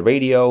the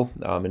radio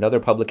and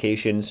other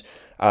publications.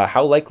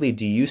 How likely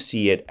do you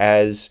see it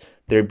as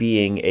there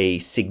being a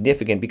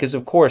significant, because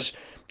of course,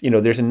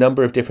 there's a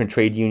number of different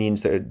trade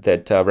unions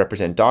that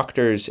represent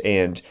doctors,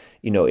 and,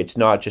 it's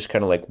not just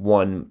kind of like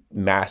one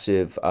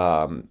massive,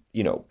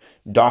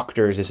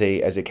 doctors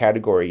as a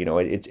category.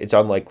 It's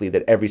unlikely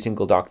that every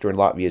single doctor in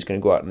Latvia is going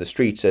to go out in the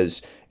streets,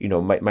 as,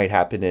 might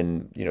happen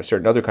in,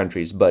 certain other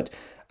countries. But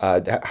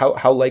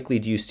how likely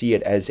do you see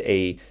it as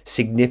a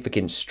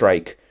significant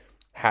strike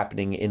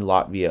happening in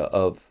Latvia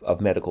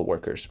of medical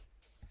workers?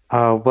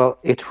 Well,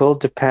 it will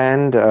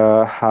depend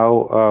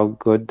how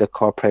good the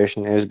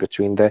cooperation is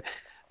between the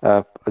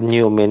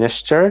new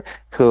minister,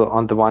 who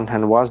on the one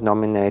hand was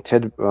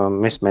nominated,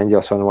 Miss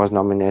Mendelssohn was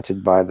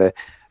nominated by the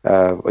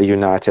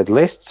United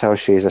List, so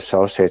she is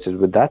associated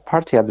with that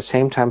party. At the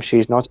same time, she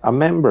is not a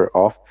member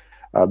of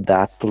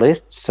that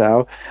list.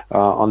 So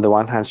on the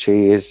one hand,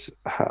 she is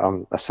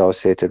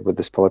associated with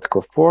this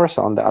political force.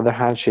 On the other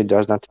hand, she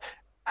does not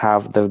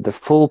have the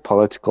full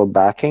political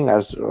backing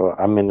as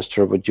a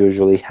minister would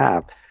usually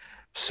have.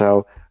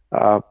 So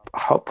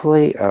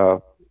hopefully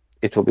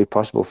it will be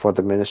possible for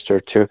the minister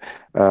to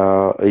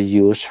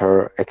use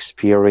her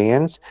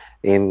experience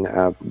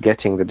in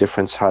getting the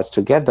different sides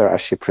together,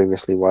 as she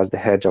previously was the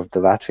head of the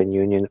Latvian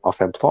Union of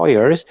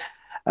Employers,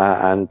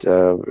 and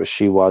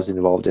she was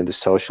involved in the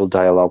social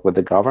dialogue with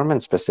the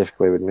government,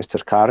 specifically with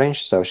Mr.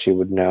 Kariņš, so she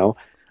would know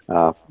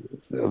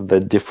the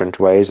different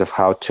ways of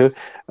how to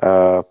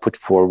put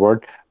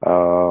forward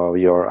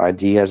your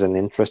ideas and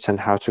interests and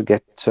how to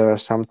get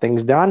some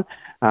things done.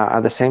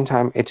 At the same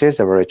time, it is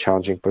a very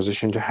challenging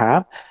position to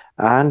have,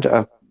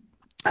 and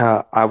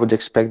I would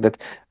expect that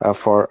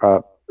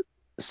for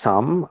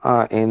some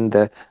in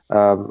the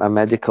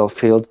medical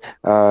field,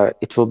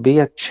 it will be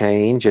a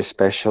change,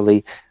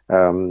 especially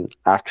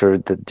after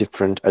the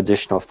different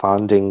additional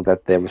funding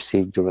that they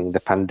received during the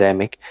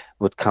pandemic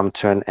would come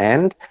to an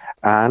end.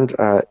 And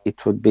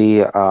it would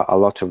be a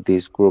lot of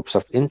these groups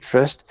of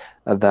interest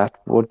that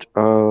would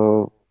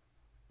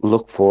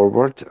look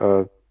forward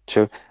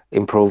to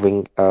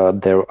improving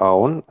their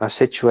own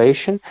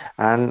situation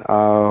and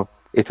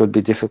it would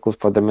be difficult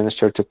for the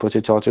minister to put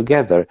it all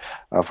together.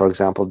 For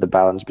example, the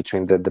balance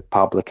between the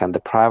public and the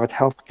private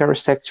healthcare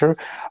sector,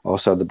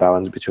 also the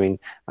balance between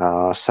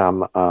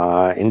some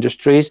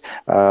industries,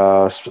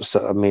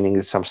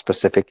 meaning some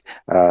specific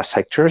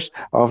sectors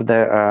of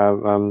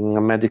the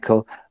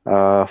medical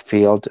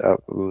field.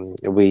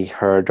 We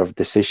heard of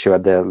this issue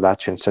at the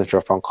Latvian Center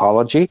of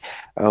Oncology,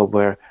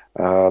 where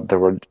there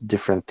were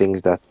different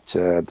things that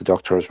the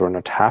doctors were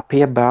not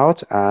happy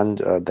about, and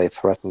they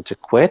threatened to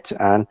quit.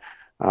 And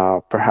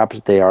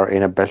perhaps they are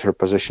in a better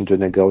position to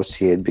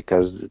negotiate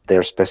because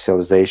their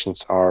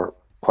specializations are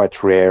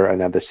quite rare,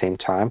 and at the same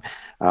time,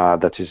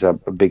 that is a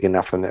big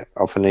enough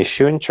of an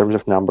issue in terms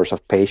of numbers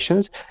of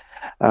patients.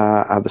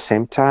 At the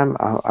same time,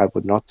 I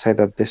would not say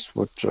that this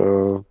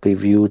would be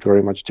viewed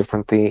very much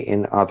differently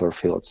in other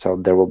fields. So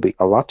there will be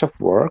a lot of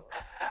work,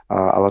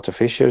 a lot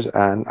of issues,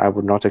 and I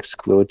would not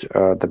exclude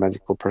the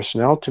medical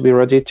personnel to be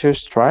ready to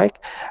strike.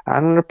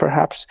 And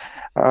perhaps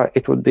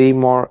it would be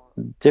more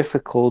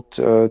difficult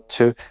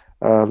to,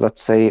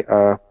 let's say,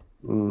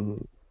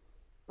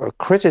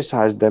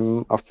 criticize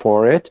them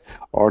for it,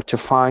 or to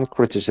find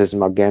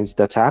criticism against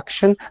that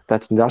action,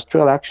 that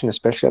industrial action,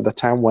 especially at the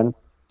time when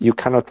you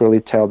cannot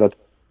really tell that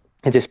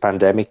it is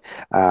pandemic,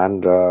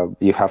 and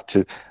you have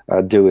to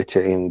do it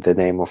in the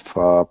name of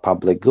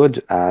public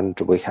good, and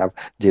we have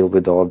deal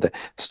with all the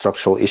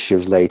structural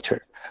issues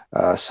later.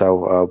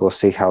 So we'll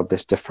see how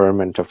this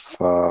deferment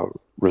of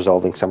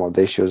resolving some of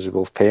the issues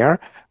will fare.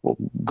 Well,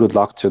 good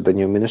luck to the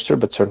new minister,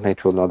 but certainly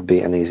it will not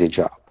be an easy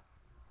job.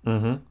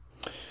 Mm-hmm.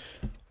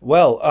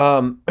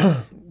 Well,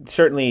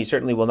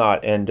 certainly will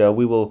not, and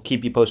we will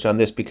keep you posted on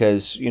this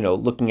because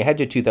looking ahead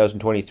to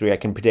 2023, I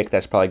can predict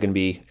that's probably going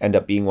to end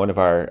up being one of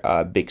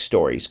our big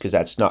stories because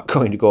that's not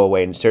going to go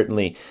away. And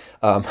certainly,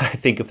 I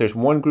think if there's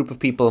one group of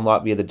people in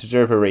Latvia that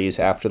deserve a raise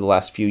after the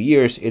last few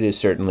years, it is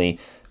certainly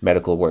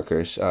medical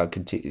workers,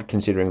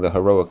 considering the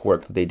heroic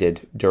work that they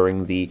did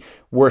during the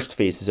worst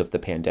phases of the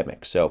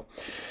pandemic. So.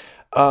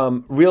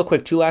 Real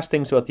quick, two last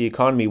things about the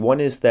economy.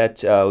 One is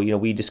that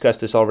we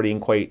discussed this already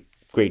in quite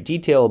great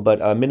detail, but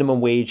minimum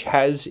wage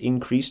has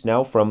increased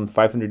now from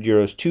 500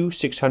 euros to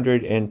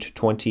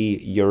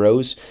 620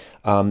 euros,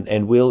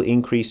 and will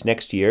increase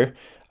next year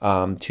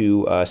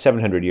to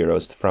 700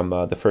 euros from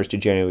the 1st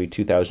of January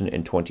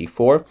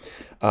 2024.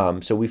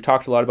 So we've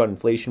talked a lot about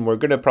inflation. We're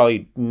going to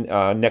probably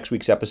next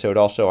week's episode,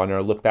 also on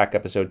our look back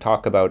episode,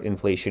 talk about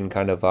inflation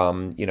kind of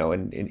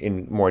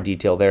in more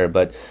detail there.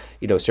 But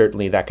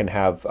certainly that can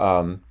have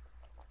an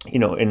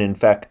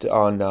effect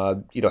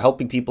on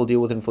helping people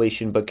deal with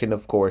inflation, but can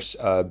of course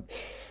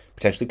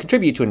potentially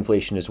contribute to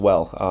inflation as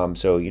well.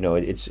 So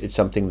it's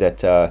something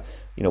that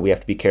we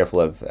have to be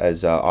careful of,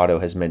 as Otto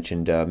has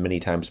mentioned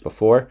many times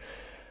before.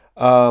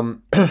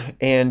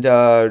 And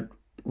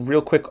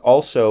real quick,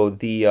 also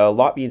the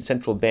Latvian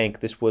Central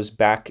Bank. This was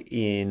back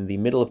in the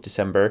middle of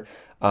December.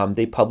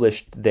 They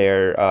published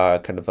their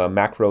kind of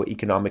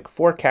macroeconomic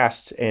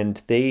forecasts,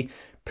 and they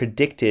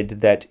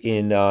predicted that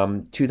in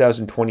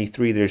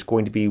 2023 there's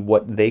going to be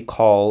what they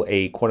call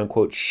a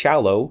quote-unquote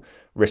shallow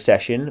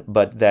recession,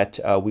 but that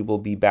we will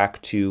be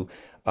back to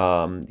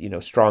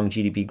strong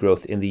GDP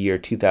growth in the year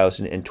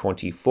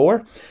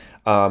 2024.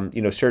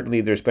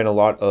 Certainly there's been a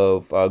lot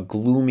of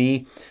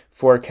gloomy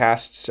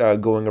forecasts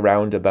going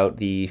around about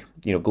the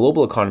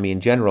global economy in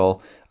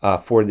general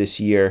for this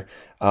year,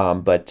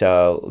 but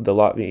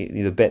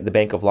the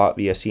Bank of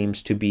Latvia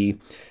seems to be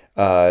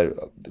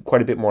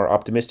quite a bit more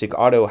optimistic.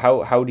 Otto,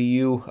 how do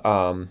you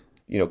kind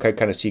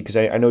of see? Because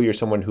I know you're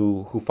someone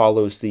who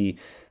follows the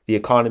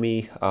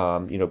economy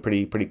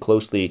pretty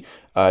closely.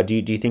 Do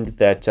you think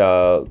that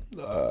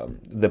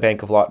the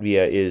Bank of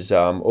Latvia is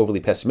overly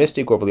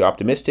pessimistic, overly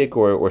optimistic,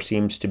 or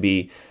seems to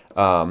be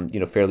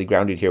fairly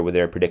grounded here with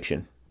their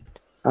prediction?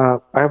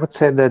 I would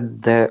say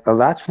that the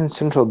Latvian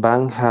Central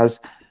Bank has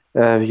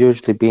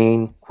usually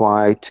been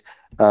quite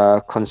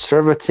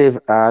conservative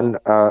and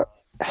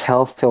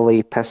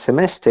healthily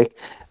pessimistic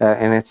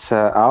in its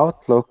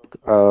outlook.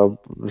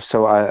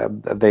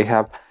 They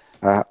have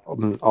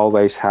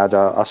always had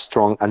a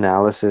strong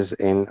analysis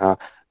in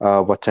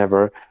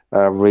whatever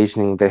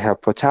reasoning they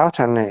have put out,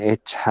 and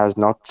it has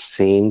not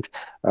seemed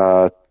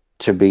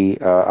to be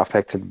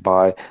affected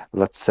by,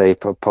 let's say,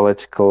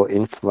 political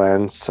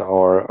influence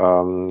or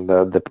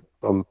the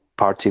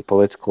party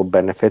political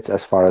benefits,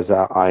 as far as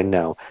I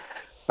know.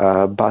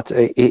 But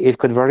it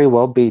could very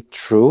well be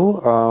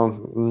true,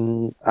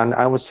 and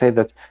I would say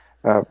that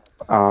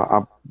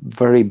a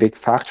very big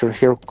factor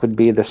here could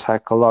be the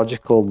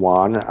psychological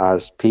one,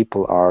 as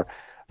people are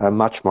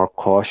much more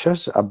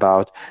cautious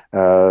about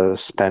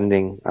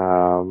spending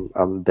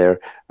their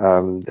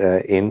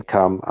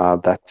income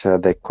that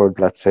they could,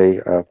 let's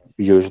say,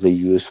 usually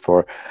use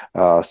for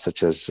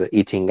such as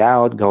eating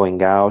out,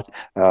 going out,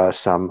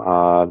 some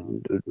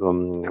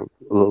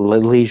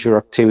leisure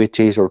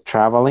activities or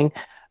traveling.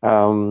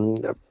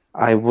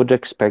 I would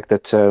expect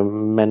that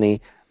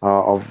many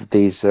of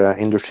these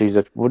industries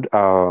that would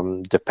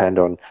depend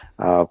on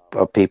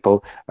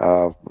people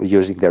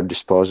using their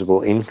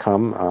disposable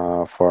income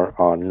for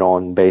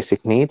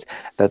non-basic needs,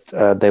 that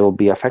they will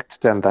be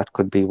affected, and that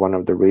could be one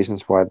of the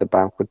reasons why the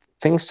bank would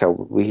think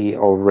so. We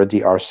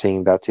already are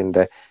seeing that in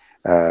the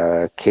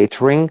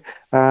catering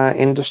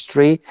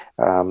industry,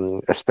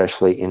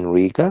 especially in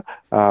Riga.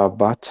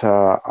 But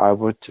I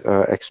would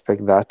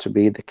expect that to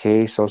be the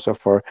case also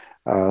for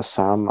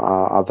some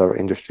other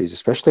industries,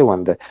 especially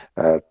when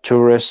the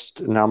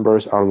tourist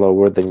numbers are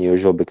lower than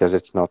usual because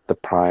it's not the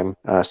prime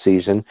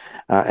season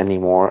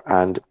anymore,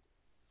 and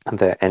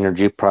the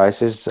energy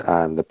prices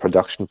and the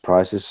production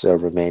prices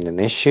remain an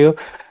issue.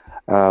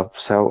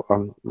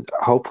 So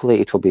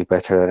hopefully it will be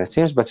better than it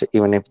seems. But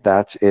even if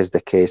that is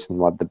the case and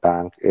what the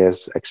bank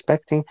is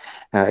expecting,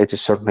 it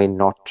is certainly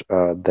not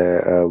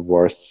the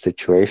worst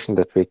situation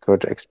that we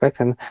could expect.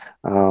 And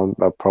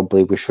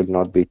probably we should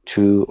not be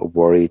too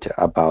worried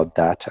about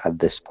that at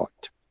this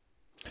point.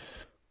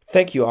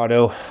 Thank you,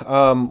 Otto.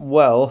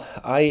 Well,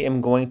 I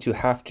am going to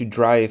have to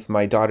drive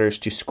my daughters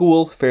to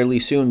school fairly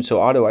soon.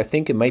 So, Otto, I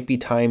think it might be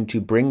time to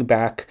bring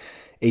back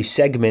a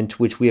segment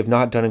which we have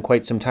not done in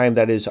quite some time.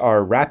 That is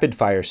our rapid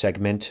fire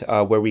segment,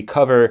 where we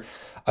cover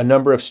a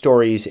number of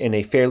stories in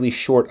a fairly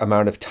short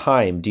amount of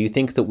time. Do you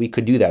think that we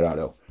could do that,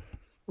 Otto?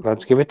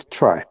 Let's give it a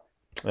try.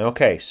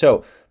 Okay,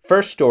 so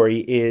first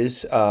story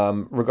is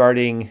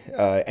regarding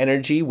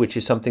energy, which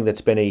is something that's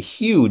been a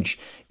huge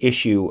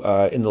issue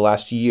in the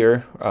last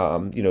year.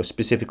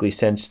 Specifically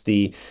since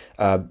the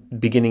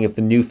beginning of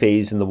the new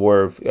phase in the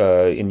war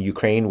in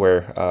Ukraine,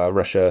 where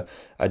Russia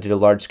did a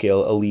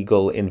large-scale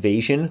illegal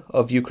invasion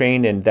of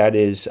Ukraine, and that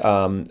is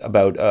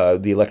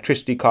about the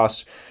electricity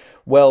costs.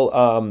 Well,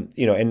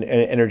 and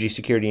energy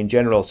security in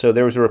general. So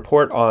there was a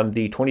report on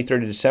the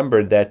 23rd of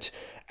December that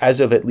as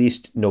of at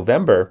least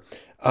November,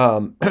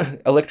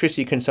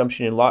 electricity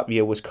consumption in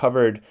Latvia was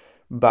covered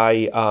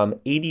by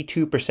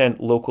 82%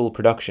 local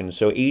production.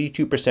 So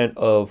 82%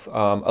 of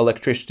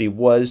electricity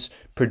was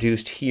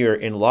produced here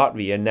in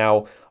Latvia.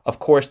 Now, of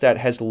course, that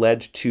has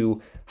led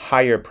to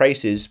higher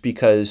prices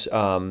because,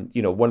 one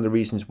of the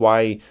reasons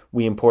why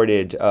we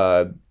imported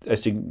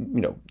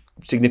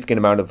significant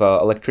amount of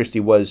electricity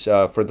was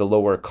for the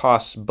lower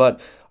costs. But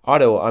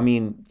Otto, I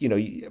mean,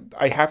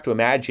 I have to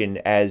imagine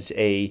as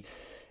a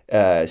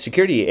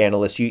security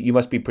analyst, you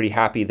must be pretty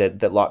happy that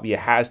Latvia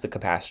has the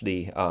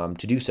capacity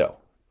to do so.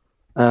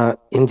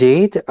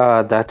 Indeed,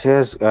 that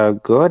is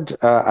good.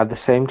 At the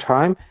same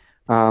time,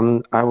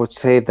 I would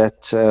say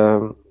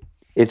that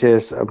it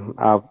is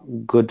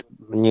good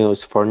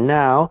news for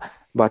now,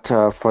 but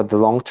for the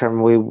long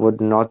term, we would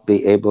not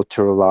be able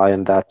to rely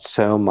on that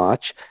so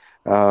much.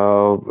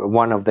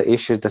 One of the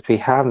issues that we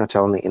have, not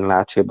only in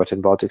Latvia but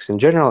in Baltics in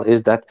general,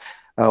 is that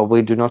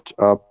we do not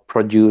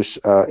produce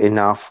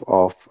enough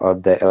of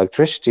the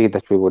electricity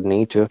that we would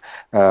need to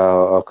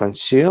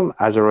consume.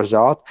 As a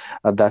result,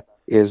 that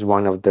is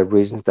one of the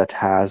reasons that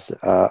has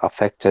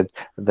affected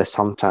the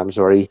sometimes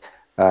very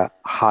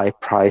high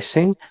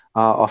pricing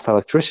of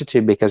electricity,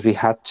 because we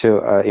had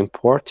to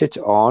import it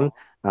on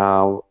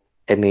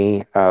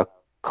any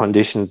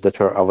conditions that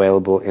were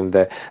available in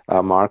the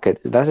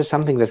market. That is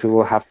something that we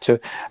will have to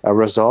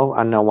resolve,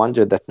 and no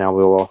wonder that now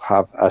we will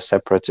have a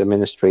separate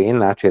ministry in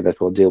Latvia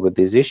that will deal with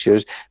these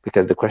issues,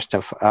 because the question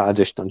of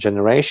additional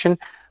generation,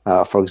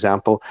 for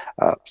example,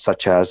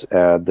 such as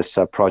this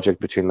project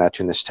between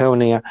Latvia and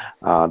Estonia,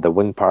 the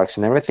wind parks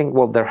and everything,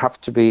 well, there have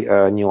to be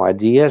new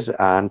ideas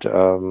and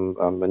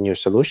new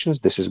solutions.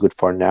 This is good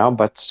for now,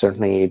 but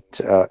certainly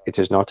it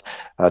is not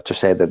to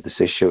say that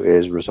this issue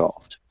is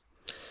resolved.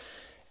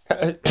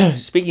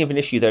 Speaking of an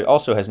issue that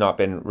also has not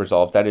been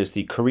resolved, that is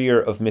the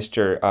career of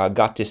Mr.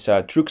 Gatis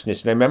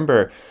Truksnis. And I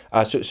remember,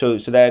 so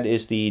that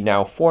is the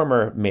now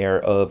former mayor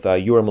of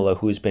Jūrmala,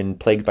 who has been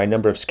plagued by a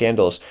number of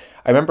scandals.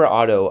 I remember,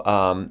 Otto,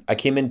 I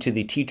came into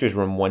the teacher's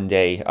room one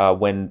day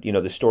when,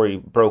 the story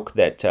broke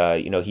that,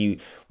 he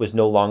was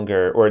no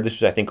longer, or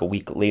this was, I think, a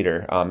week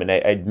later, and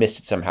I'd missed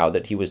it somehow,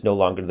 that he was no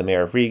longer the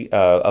mayor of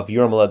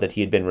Jūrmala, that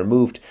he had been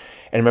removed.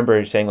 And I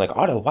remember saying, like,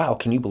 Otto, wow,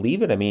 can you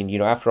believe it? I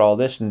mean, after all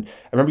this, and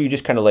I remember you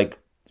just kind of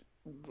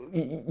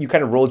you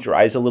kind of rolled your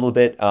eyes a little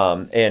bit,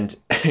 and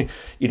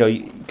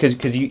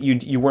because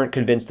you weren't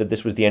convinced that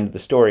this was the end of the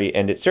story,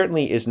 and it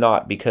certainly is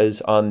not,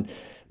 because on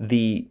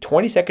the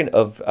 22nd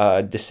of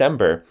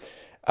December,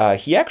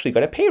 he actually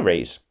got a pay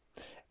raise.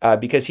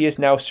 Because he is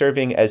now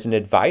serving as an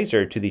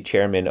advisor to the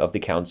chairman of the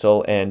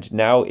council, and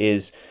now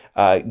is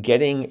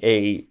getting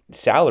a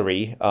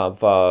salary of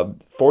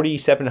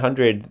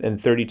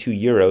 4,732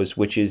 euros,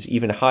 which is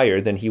even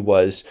higher than he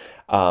was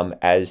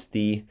as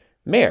the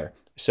mayor.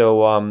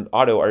 So,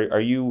 Otto, are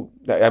you?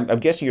 I'm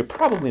guessing you're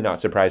probably not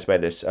surprised by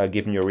this,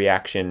 given your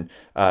reaction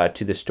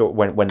to the story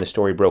when the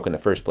story broke in the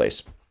first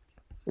place.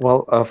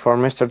 Well, for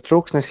Mr.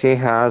 Truksnis, he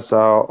has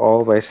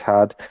always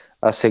had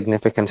a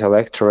significant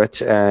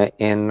electorate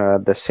in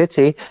the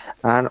city,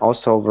 and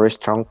also very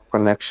strong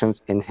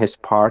connections in his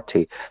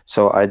party.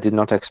 So I did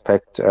not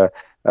expect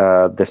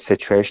the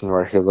situation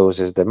where he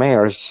loses the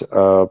mayor's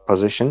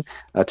position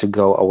to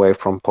go away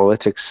from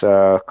politics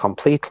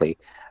completely.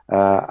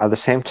 At the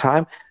same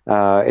time,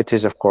 it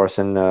is, of course,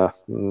 a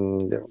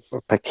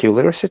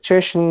peculiar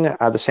situation.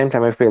 At the same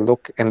time, if we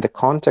look in the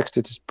context,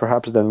 it is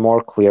perhaps then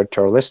more clear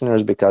to our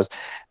listeners because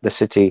the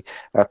City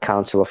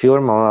Council of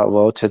Jurmala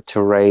voted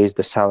to raise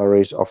the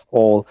salaries of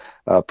all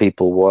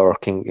people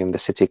working in the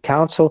City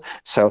Council.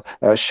 So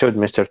should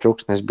Mr.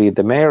 Truksnes be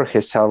the mayor,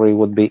 his salary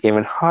would be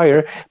even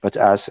higher. But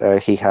as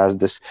he has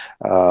this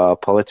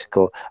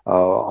political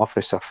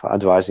office of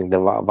advising the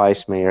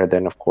vice mayor,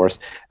 then of course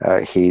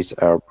he's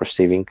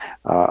receiving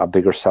a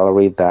bigger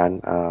salary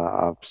than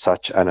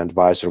such an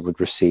advisor would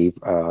receive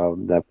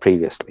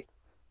previously.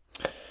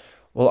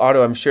 Well,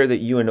 Otto, I'm sure that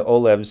you and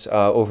Olevs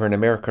over in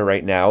America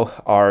right now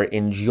are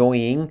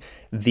enjoying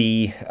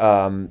the,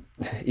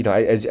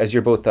 as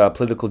you're both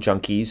political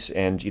junkies,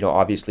 and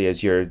obviously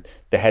as you're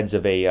the heads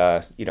of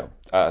a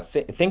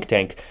think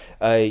tank,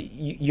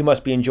 you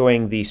must be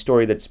enjoying the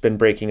story that's been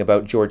breaking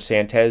about George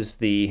Santos,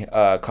 the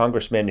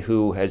congressman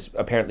who has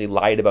apparently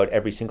lied about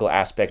every single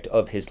aspect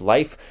of his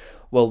life.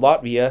 Well,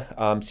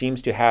 Latvia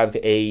seems to have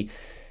a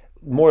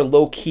more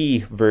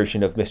low-key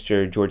version of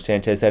Mr. George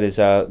Santos, that is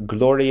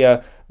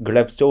Gloria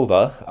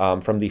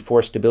Grevtsova from the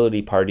For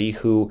Stability Party,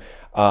 who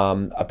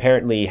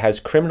apparently has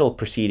criminal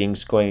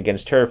proceedings going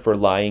against her for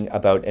lying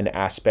about an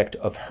aspect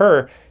of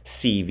her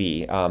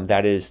CV.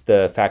 That is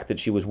the fact that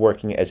she was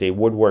working as a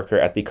woodworker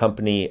at the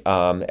company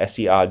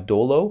SCA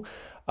Dolo.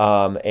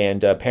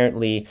 And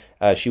apparently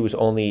she was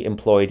only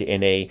employed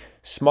in a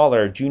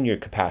smaller junior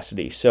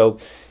capacity. So,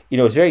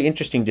 it's very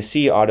interesting to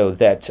see, Otto,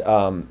 that,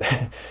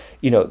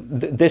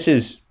 this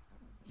is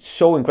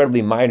so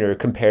incredibly minor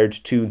compared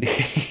to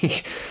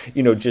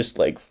the, just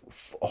like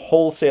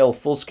wholesale,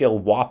 full-scale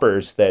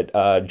whoppers that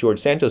George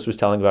Santos was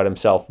telling about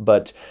himself.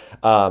 But,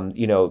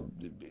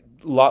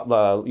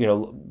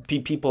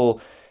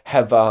 people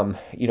have,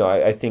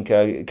 I think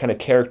kind of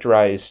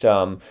characterized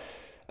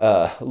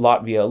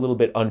Latvia a little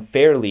bit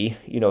unfairly,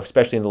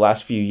 especially in the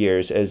last few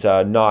years, as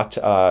not,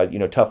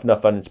 tough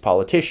enough on its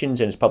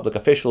politicians and its public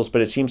officials.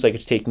 But it seems like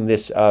it's taking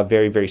this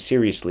very, very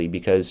seriously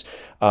because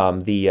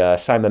the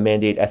Saeima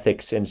Mandate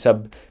Ethics and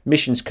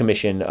Submissions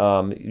Commission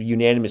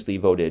unanimously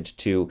voted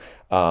to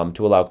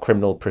allow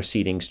criminal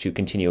proceedings to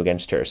continue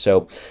against her.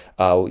 So,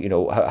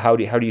 how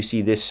do you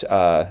see this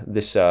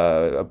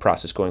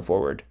process going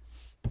forward?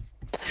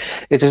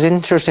 It is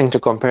interesting to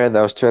compare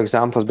those two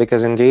examples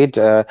because indeed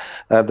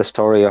the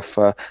story of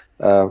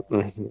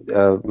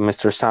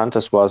Mr.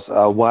 Santos was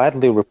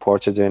widely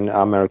reported in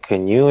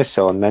American news,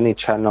 so on many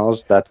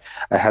channels that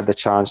I had the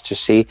chance to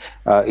see,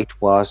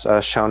 it was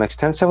shown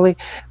extensively.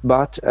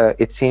 But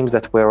it seems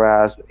that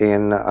whereas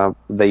in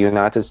the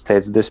United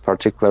States, this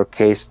particular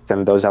case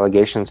and those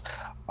allegations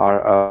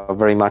are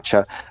very much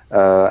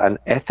an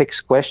ethics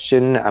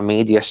question, a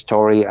media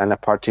story, and a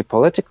party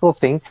political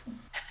thing,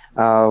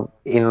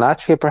 in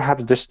Latvia,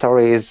 perhaps the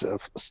story is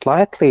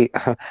slightly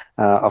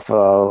of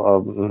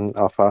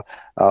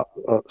a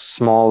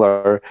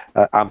smaller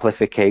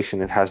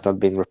amplification. It has not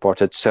been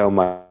reported so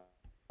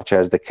much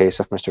as the case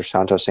of Mr.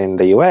 Santos in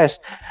the US.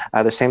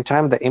 At the same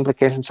time, the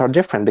implications are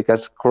different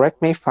because,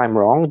 correct me if I'm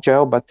wrong,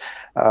 Joe, but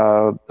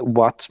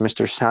what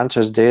Mr.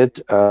 Santos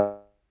did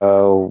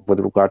with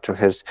regard to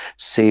his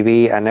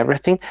CV and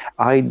everything,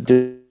 I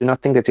do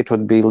not think that it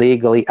would be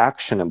legally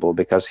actionable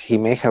because he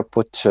may have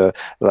put,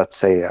 let's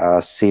say,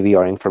 a CV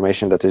or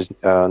information that is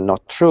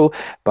not true,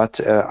 but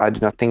I do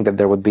not think that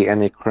there would be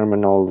any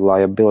criminal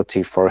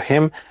liability for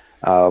him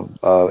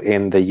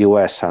in the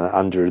U.S.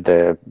 Under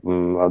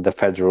the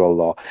federal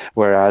law,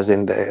 whereas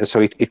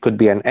so it could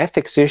be an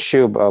ethics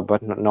issue,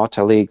 but not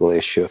a legal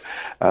issue.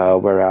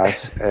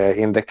 Whereas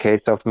in the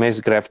case of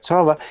Ms.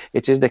 Grevtsova,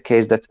 it is the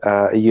case that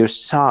you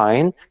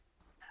sign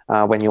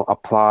when you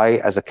apply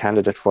as a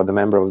candidate for the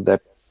member of the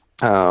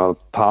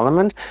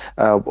parliament,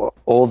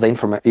 all the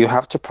information you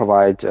have to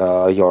provide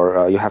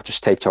you have to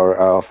state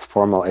your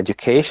formal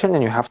education,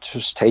 and you have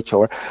to state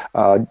your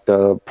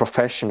the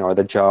profession or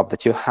the job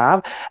that you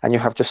have, and you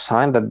have to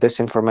sign that this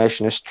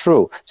information is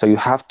true. So you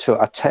have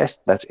to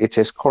attest that it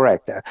is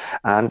correct.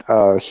 And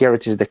here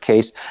it is the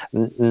case,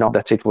 not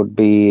that it would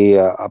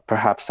be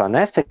perhaps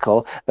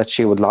unethical that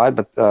she would lie,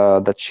 but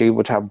that she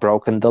would have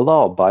broken the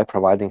law by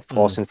providing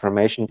false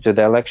information to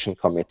the election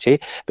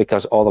committee,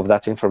 because all of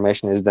that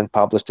information is then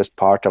published as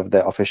part of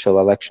the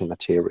official election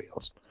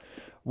materials.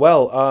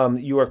 Well,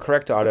 you are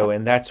correct, Otto,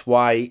 and that's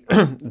why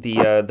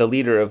the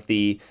leader of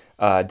the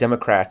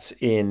Democrats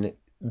in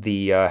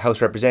the House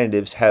of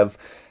Representatives has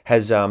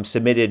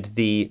submitted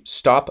the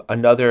Stop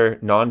Another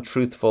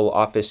Non-Truthful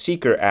Office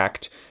Seeker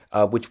Act,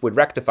 which would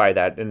rectify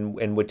that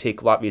and would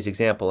take Latvia's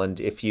example. And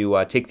if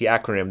you take the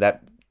acronym,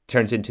 that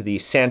turns into the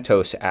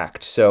Santos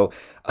Act. So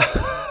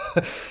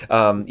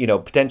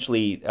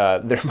potentially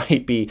there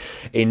might be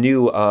a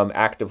new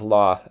act of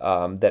law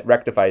that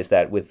rectifies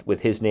that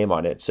with his name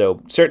on it.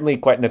 So certainly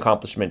quite an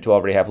accomplishment to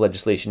already have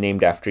legislation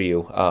named after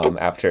you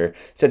after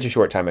such a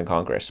short time in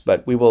Congress.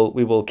 But we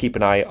will keep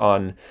an eye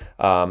on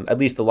at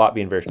least the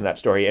Latvian version of that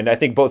story, and I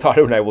think both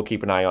Otto and I will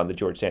keep an eye on the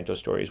George Santos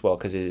story as well,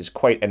 because it is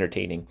quite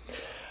entertaining.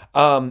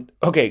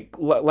 Okay,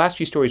 last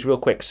few stories real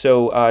quick.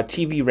 So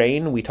TV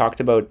Rain, we talked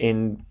about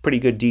in pretty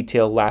good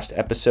detail last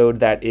episode.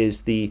 That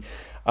is the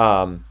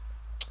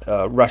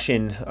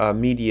Russian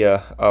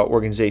media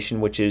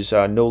organization, which is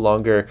no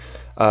longer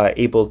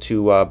able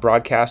to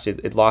broadcast.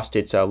 It lost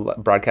its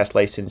broadcast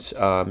license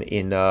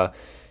in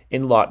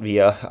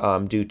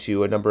Latvia due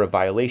to a number of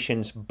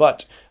violations,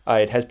 but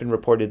it has been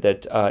reported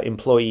that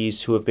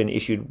employees who have been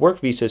issued work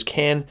visas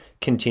can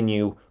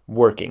continue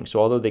working. So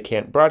although they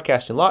can't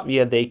broadcast in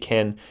Latvia, they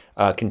can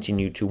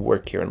continue to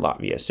work here in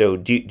Latvia. So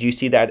do you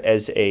see that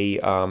as a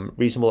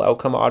reasonable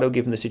outcome, Otto,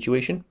 given the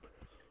situation?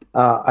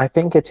 I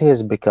think it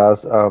is,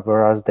 because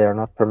whereas they are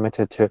not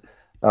permitted to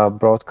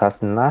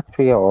broadcast in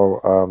Latvia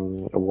or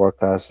work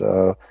as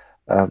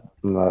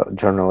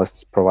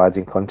journalists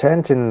providing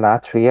content in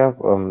Latvia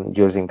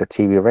using the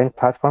TV Rain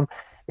platform,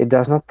 it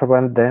does not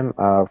prevent them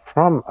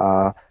from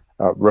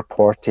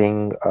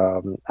reporting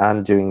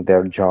and doing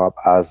their job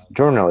as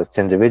journalists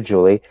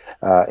individually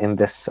in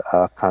this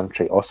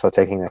country, also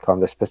taking into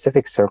account the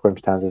specific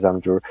circumstances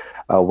under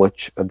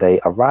which they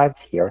arrived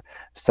here.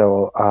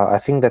 So I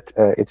think that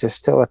it is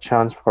still a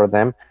chance for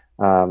them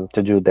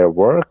to do their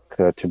work,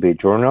 to be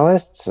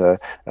journalists,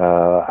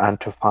 and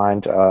to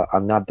find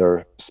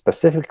another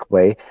specific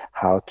way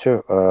how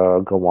to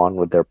go on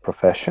with their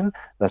profession.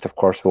 That, of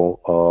course,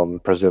 will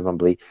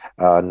presumably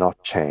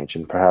not change.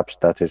 And perhaps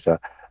that is a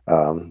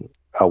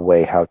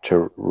way how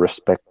to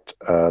respect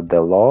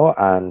the law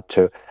and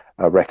to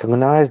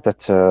recognize that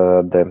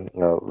the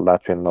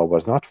Latvian law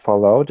was not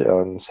followed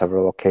on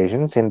several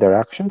occasions in their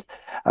actions.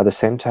 At the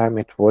same time,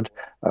 it would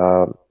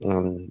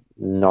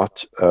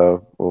not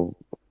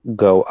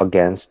go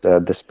against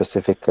the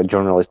specific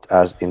journalists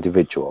as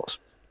individuals.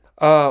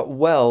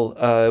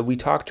 We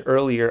talked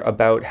earlier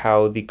about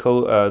how the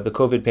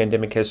COVID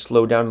pandemic has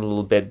slowed down a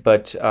little bit,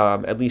 but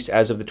at least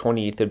as of the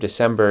 28th of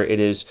December, it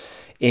is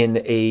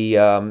in a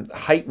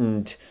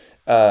heightened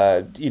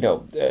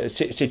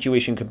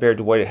situation compared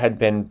to what it had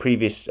been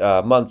previous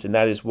months, and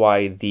that is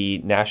why the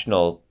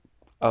National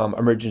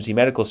Emergency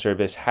Medical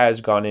Service has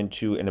gone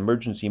into an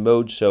emergency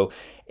mode. So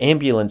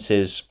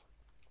ambulances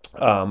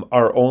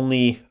are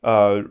only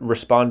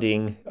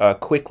responding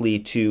quickly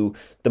to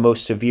the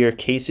most severe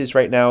cases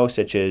right now,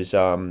 such as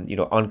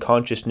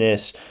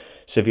unconsciousness,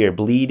 severe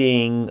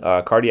bleeding,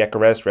 cardiac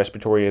arrest,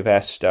 respiratory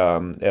arrest,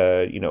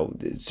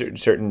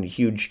 certain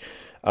huge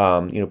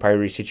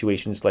priority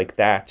situations like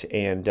that,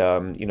 and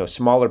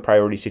smaller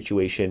priority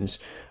situations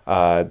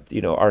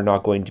are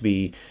not going to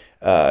be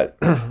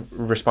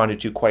responded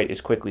to quite as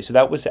quickly. So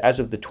that was as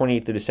of the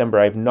 28th of December.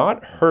 I've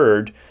not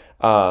heard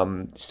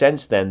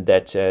since then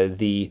that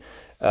the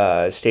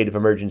state of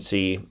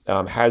emergency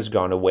has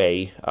gone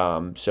away.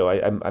 So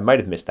I might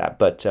have missed that,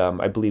 but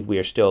I believe we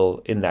are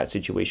still in that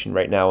situation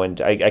right now. And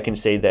I can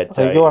say that...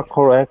 you are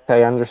correct.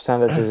 I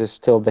understand that this is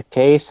still the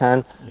case,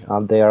 and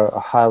they are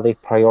highly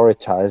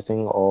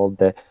prioritizing all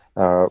the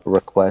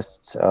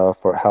requests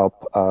for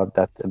help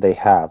that they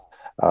have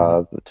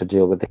to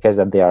deal with the case,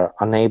 that they are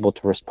unable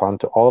to respond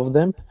to all of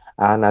them.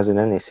 And as in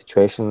any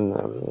situation,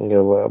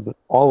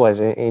 always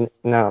in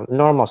a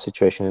normal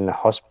situation in a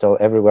hospital,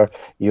 everywhere,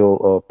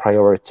 you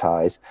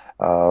prioritize.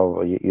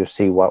 You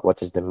see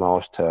what is the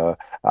most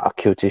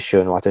acute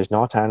issue and what is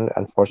not. And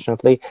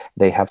unfortunately,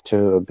 they have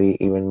to be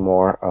even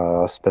more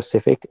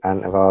specific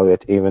and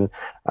evaluate even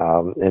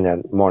in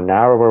a more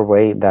narrower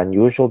way than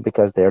usual,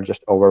 because they're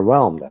just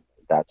overwhelmed.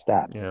 That's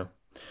that. Yeah.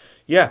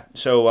 Yeah,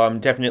 so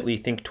definitely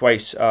think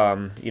twice,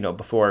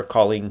 before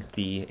calling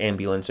the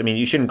ambulance. I mean,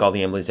 you shouldn't call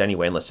the ambulance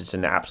anyway unless it's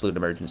an absolute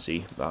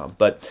emergency.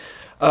 But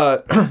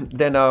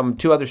then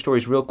two other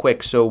stories real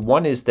quick. So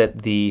one is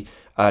that the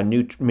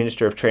new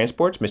Minister of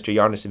Transports, Mr.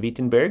 Jānis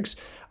Vītenbergs,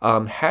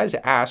 has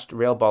asked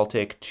Rail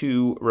Baltic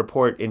to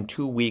report in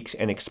 2 weeks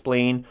and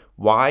explain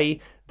why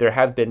there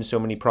have been so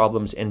many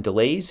problems and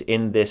delays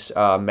in this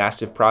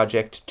massive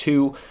project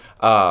to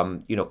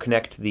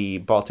connect the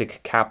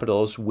Baltic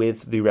capitals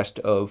with the rest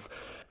of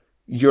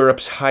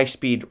Europe's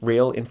high-speed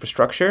rail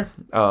infrastructure.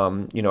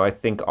 I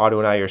think Otto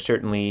and I are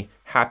certainly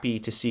happy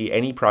to see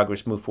any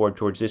progress move forward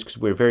towards this, because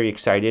we're very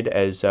excited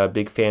as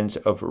big fans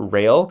of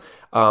rail.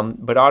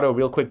 But Otto,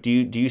 real quick, do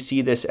you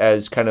see this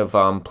as kind of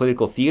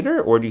political theater,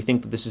 or do you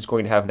think that this is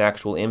going to have an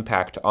actual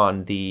impact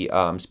on the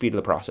speed of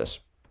the process?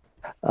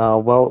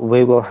 Well,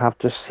 we will have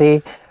to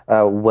see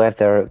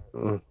whether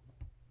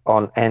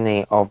on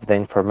any of the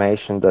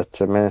information that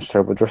the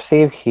minister would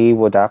receive, he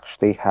would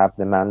actually have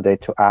the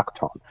mandate to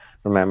act on.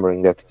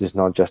 Remembering that it is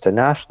not just a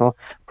national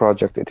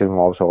project, it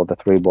involves all the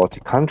three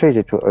Baltic countries,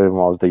 it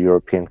involves the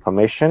European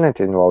Commission, it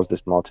involves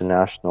this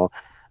multinational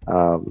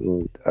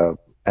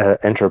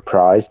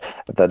enterprise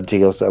that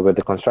deals with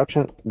the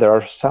construction. There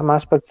are some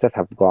aspects that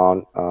have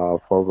gone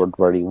forward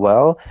very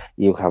well.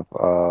 You have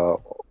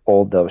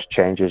all those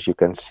changes you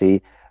can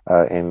see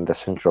in the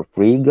center of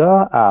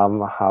Riga,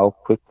 how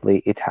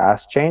quickly it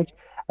has changed.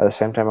 At the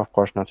same time, of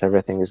course, not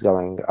everything is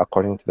going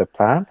according to the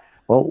plan.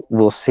 Well,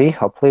 we'll see.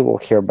 Hopefully, we'll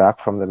hear back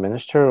from the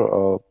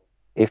minister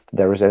if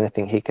there is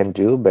anything he can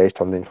do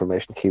based on the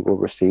information he will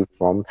receive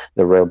from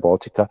the Rail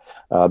Baltica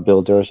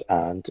builders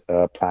and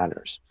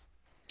planners.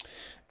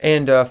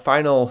 And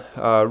final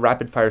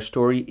rapid fire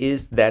story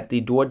is that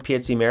the Dward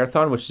Pieci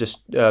Marathon, which is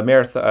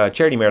a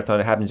charity marathon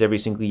that happens every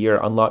single year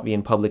on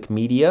Latvian public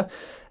media,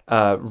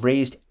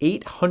 raised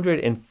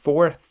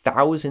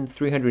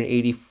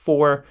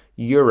 804,384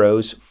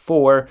 euros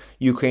for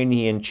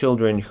Ukrainian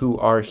children who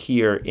are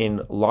here in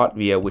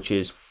Latvia, which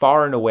is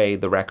far and away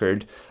the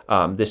record.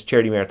 This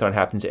charity marathon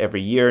happens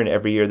every year, and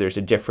every year there's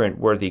a different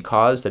worthy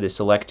cause that is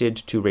selected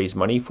to raise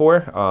money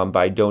for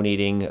by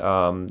donating,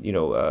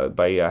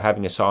 by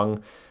having a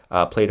song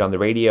played on the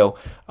radio.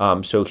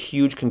 So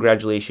huge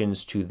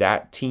congratulations to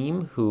that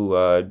team who,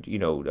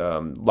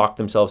 locked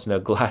themselves in a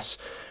glass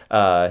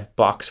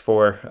box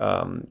for,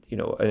 an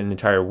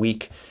entire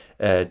week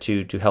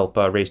to help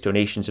raise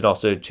donations, and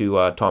also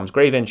to Tom's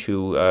Gravench,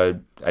 who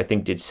I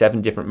think did 7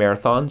 different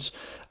marathons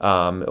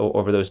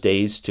over those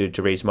days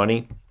to raise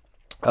money.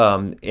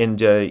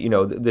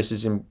 This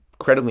is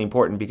incredibly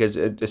important because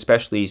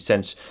especially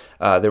since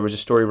there was a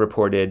story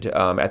reported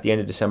at the end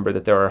of December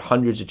that there are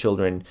hundreds of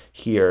children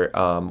here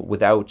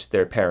without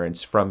their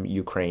parents from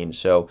Ukraine.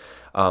 So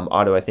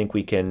Otto, I think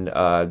we can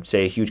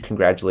say a huge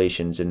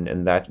congratulations,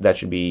 and that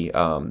should be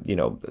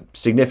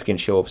significant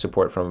show of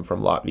support from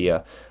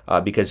Latvia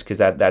because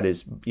that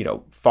is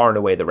far and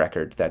away the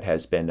record that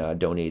has been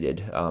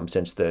donated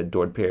since the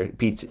Dward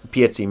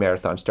Pieci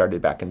Marathon started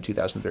back in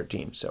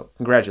 2013. So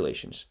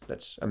congratulations,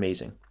 that's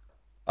amazing.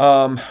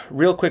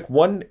 Real quick,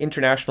 one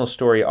international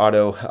story,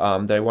 Otto,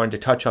 that I wanted to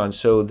touch on.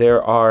 So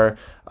there are,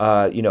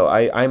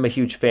 I'm a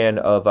huge fan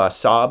of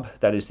Saab.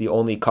 That is the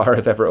only car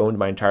I've ever owned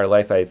my entire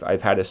life.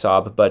 I've had a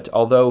Saab, but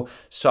although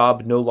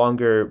Saab no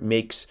longer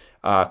makes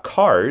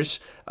cars,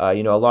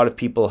 a lot of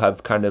people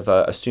have kind of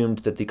assumed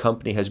that the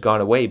company has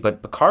gone away,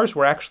 but cars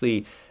were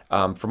actually,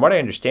 from what I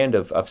understand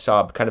of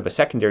Saab, kind of a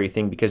secondary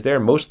thing because they're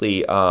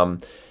mostly,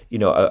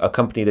 a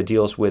company that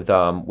deals with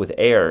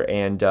air,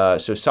 and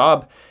so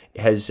Saab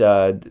has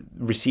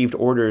received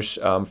orders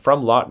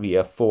from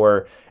Latvia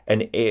for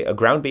a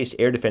ground-based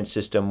air defense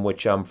system,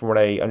 which, from what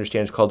I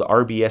understand, is called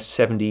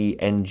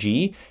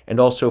RBS-70NG, and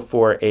also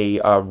for a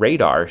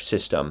radar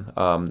system,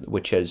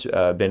 which has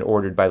been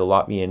ordered by the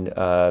Latvian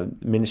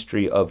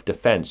Ministry of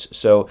Defense.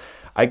 So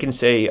I can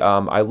say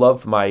I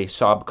love my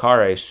Saab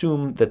car. I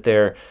assume that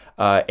their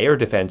air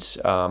defense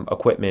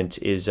equipment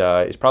is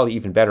probably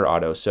even better,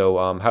 Otto.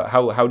 So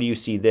how do you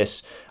see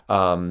this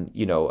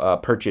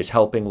purchase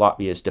helping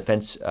Latvia's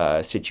defense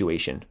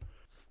situation?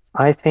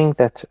 I think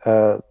that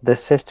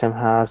this system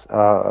has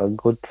a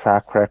good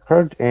track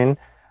record in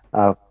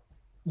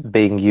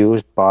being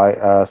used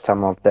by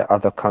some of the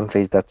other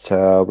countries that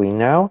we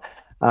know.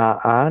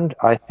 And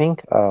I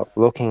think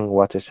looking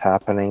what is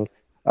happening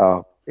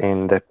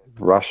in the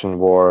Russian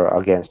war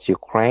against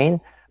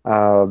Ukraine,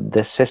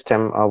 this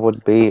system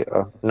would be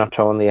not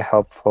only a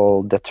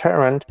helpful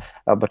deterrent,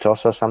 but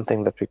also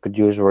something that we could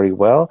use very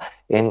well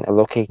in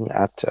looking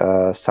at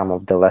some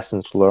of the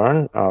lessons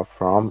learned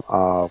from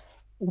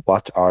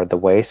what are the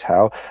ways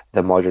how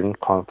the modern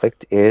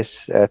conflict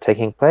is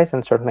taking place.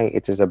 And certainly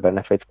it is a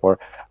benefit for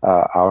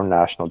our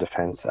national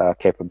defense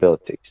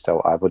capability. So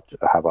I would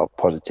have a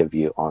positive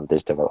view on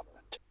this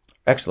development.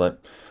 Excellent.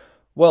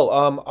 Well,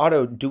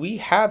 Otto, do we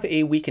have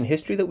a week in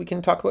history that we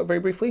can talk about very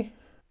briefly?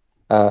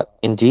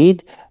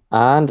 Indeed,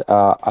 and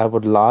I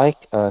would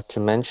like to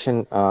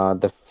mention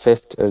the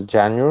 5th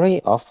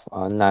January of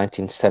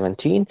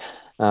 1917,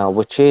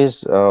 which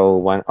is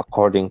when,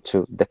 according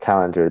to the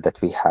calendar that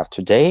we have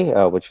today,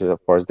 which is, of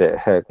course,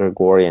 the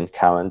Gregorian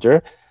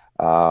calendar,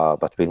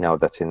 but we know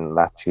that in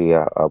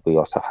Latvia we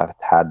also have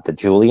had the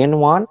Julian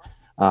one,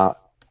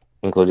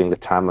 including the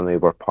time when we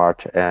were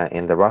part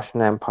in the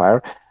Russian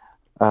Empire.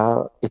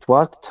 It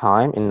was the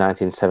time in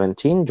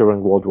 1917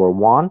 during World War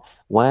I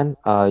when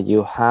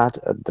you had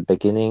the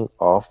beginning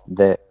of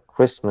the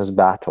Christmas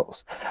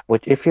battles,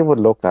 which, if you would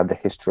look at the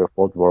history of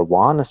World War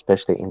I,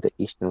 especially in the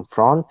Eastern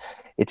Front,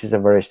 it is a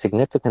very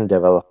significant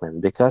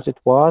development because it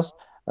was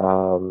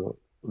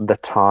the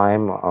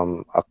time,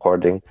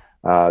 according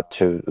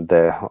to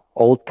the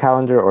old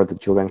calendar or the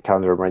Julian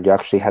calendar, when you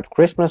actually had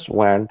Christmas,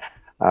 when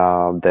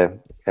the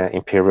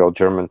Imperial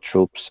German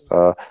troops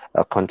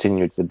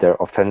continued with their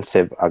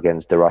offensive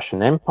against the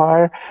Russian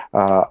Empire,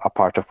 a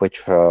part of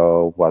which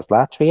was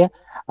Latvia,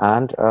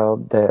 and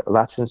the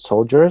Latvian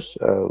soldiers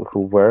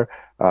who were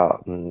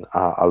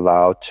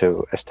allowed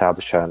to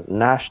establish a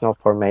national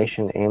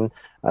formation in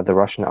the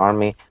Russian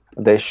army.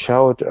 They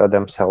showed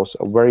themselves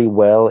very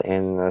well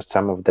in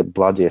some of the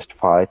bloodiest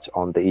fights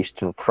on the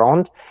Eastern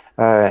Front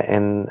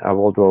in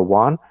World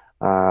War I.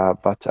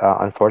 But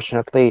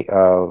unfortunately,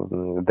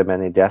 the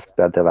many deaths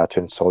that the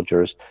Latvian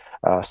soldiers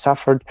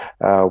suffered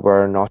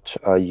were not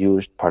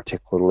used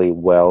particularly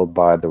well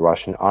by the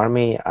Russian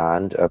army,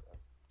 and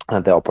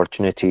the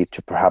opportunity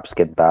to perhaps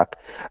get back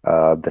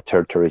the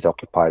territories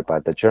occupied by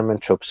the German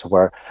troops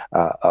were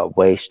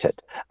wasted.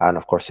 And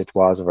of course, it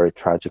was very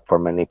tragic for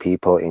many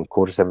people in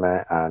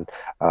Kurzeme and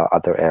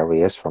other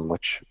areas from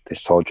which the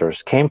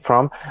soldiers came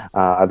from.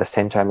 At the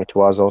same time, it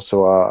was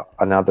also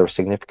another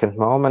significant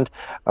moment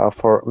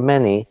for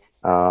many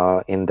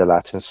in the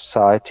Latin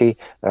society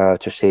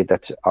to see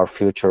that our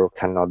future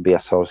cannot be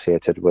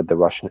associated with the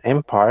Russian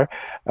Empire,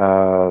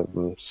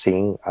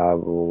 seeing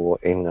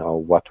in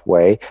what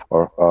way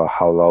or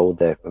how low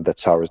the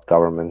Tsarist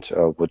government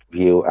would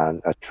view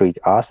and treat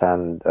us,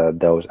 and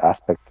those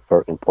aspects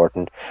were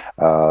important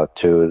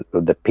to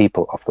the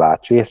people of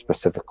Latvia,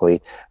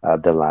 specifically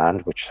the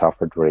land which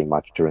suffered very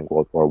much during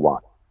World War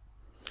One.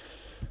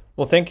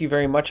 Well, thank you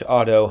very much,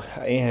 Otto.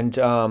 And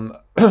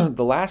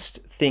the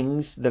last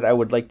things that I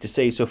would like to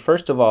say. So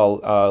first of all,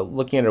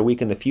 looking at our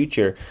week in the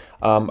future,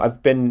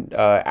 I've been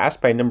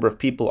asked by a number of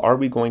people, are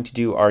we going to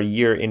do our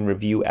year in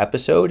review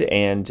episode?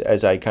 And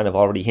as I kind of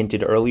already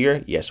hinted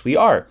earlier, yes, we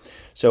are.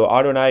 So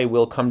Otto and I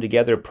will come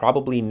together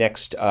probably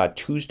next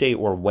Tuesday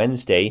or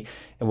Wednesday.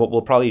 And what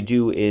we'll probably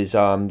do is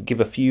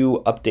give a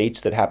few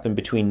updates that happen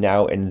between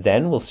now and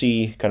then. We'll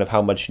see kind of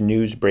how much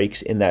news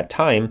breaks in that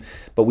time.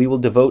 But we will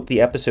devote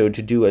the episode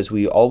to do as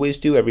we always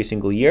do every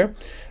single year.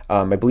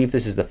 I believe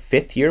this is the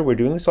 5th year we're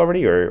doing this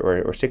already,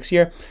 or 6th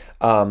year.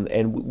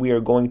 And we are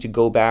going to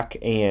go back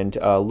and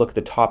look at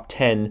the top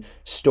 10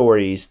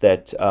 stories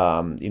that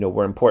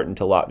were important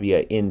to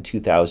Latvia in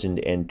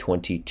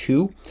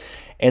 2022.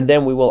 And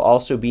then we will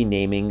also be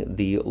naming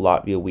the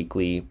Latvia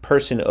Weekly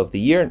Person of the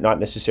Year,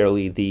 not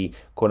necessarily the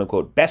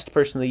quote-unquote best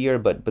person of the year,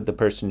 but the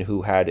person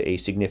who had a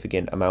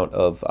significant amount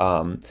of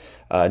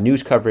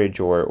news coverage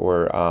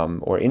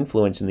or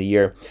influence in the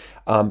year.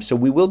 So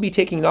we will be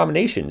taking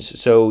nominations.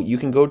 So you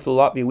can go to the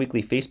Latvia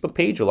Weekly Facebook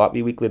page or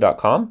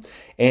latviaweekly.com,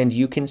 and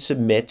you can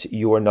submit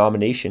your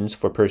nominations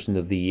for Person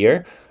of the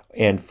Year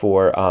and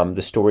for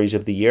the stories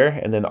of the year.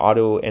 And then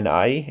Otto and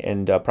I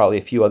and probably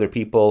a few other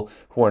people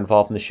who are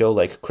involved in the show,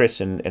 like Chris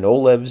and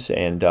Olivs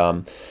and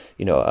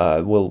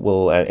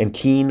we'll and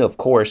Keen, of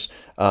course.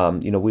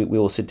 We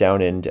will sit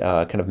down and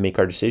kind of make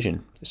our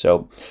decision.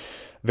 So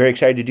very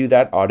excited to do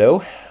that,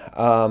 Otto.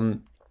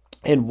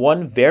 And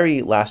one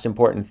very last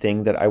important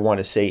thing that I want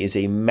to say is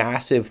a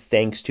massive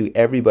thanks to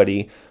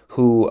everybody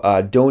who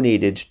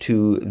donated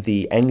to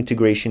the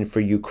Integration for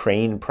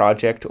Ukraine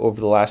project over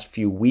the last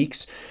few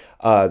weeks.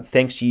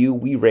 Thanks to you,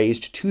 we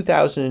raised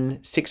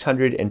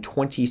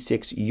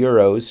 2,626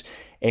 euros,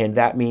 and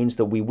that means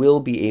that we will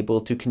be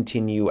able to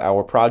continue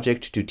our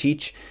project to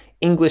teach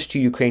English to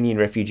Ukrainian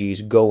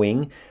refugees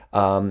going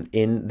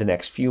in the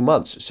next few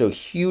months. So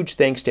huge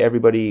thanks to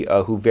everybody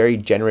who very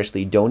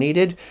generously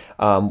donated.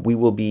 We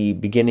will be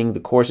beginning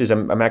the courses.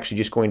 I'm actually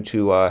just going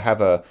to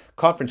have a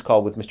conference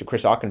call with Mr.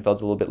 Chris Ockenfeld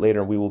a little bit later,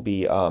 and we will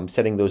be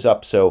setting those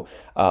up. So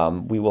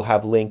we will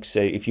have links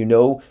if you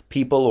know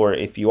people or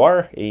if you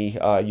are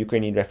a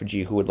Ukrainian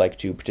refugee who would like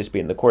to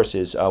participate in the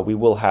courses. We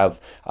will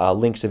have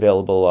links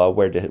available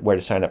where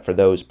to sign up for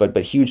those. But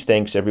huge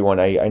thanks,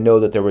 everyone. I know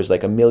that there was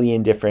like a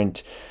million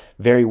different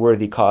very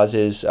worthy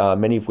causes,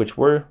 many of which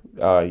were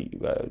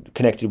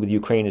connected with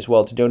Ukraine as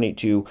well, to donate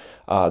to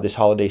this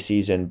holiday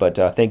season. But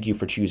thank you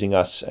for choosing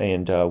us,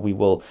 and we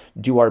will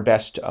do our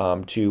best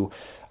to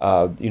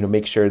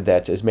make sure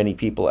that as many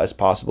people as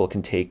possible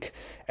can take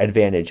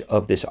advantage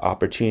of this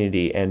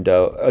opportunity. And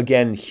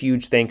again,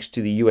 huge thanks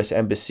to the U.S.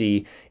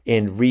 Embassy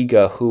in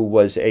Riga, who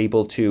was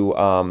able to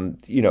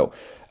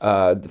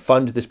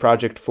fund this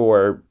project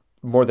for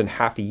more than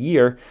half a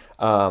year,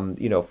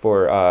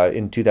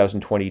 in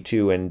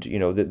 2022. And,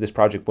 this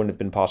project wouldn't have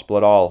been possible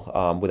at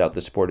all without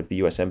the support of the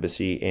U.S.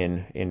 Embassy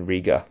in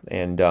Riga.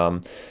 And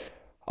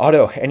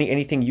Otto,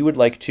 anything you would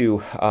like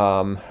to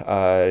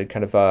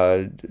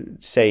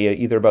say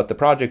either about the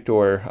project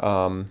or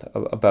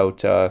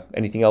about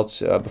anything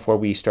else before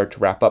we start to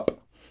wrap up?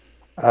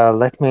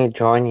 Let me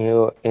join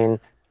you in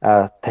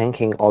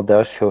thanking all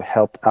those who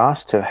helped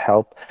us to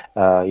help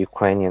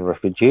Ukrainian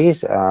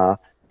refugees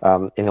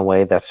in a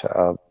way that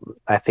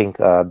I think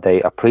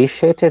they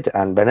appreciated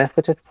and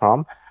benefited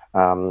from.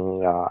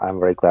 I'm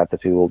very glad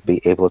that we will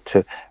be able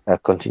to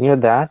continue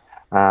that.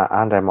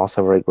 And I'm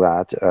also very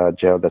glad,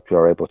 Joe, that we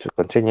are able to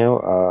continue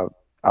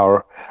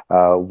our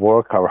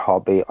work, our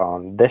hobby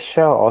on this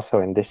show,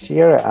 also in this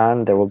year.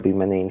 And there will be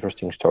many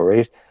interesting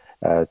stories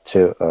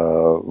to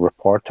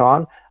report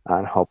on.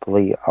 And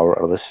hopefully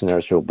our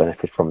listeners will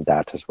benefit from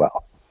that as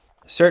well.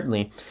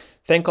 Certainly.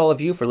 Thank all of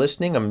you for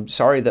listening. I'm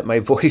sorry that my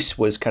voice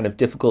was kind of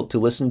difficult to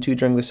listen to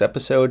during this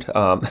episode.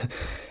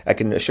 I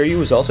can assure you it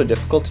was also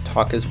difficult to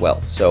talk as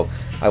well. So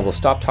I will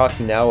stop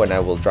talking now and I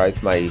will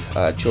drive my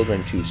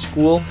children to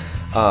school.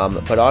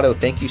 But Otto,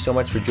 thank you so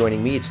much for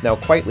joining me. It's now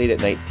quite late at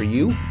night for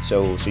you,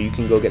 so you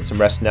can go get some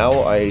rest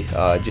now. I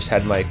just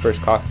had my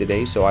first coffee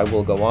today, so I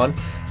will go on.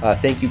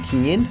 Thank you,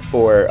 Keenan,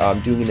 for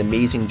doing an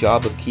amazing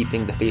job of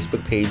keeping the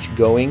Facebook page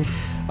going.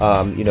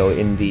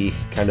 In the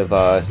kind of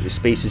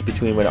spaces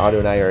between when Otto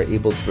and I are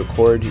able to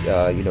record,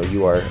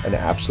 you are an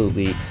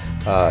absolutely,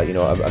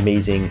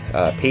 amazing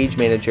page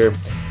manager.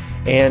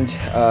 And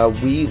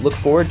we look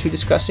forward to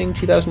discussing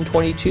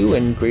 2022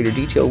 in greater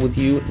detail with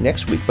you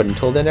next week. But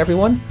until then,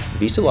 everyone,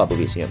 Visa Labo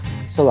VCM.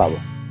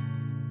 Salavo.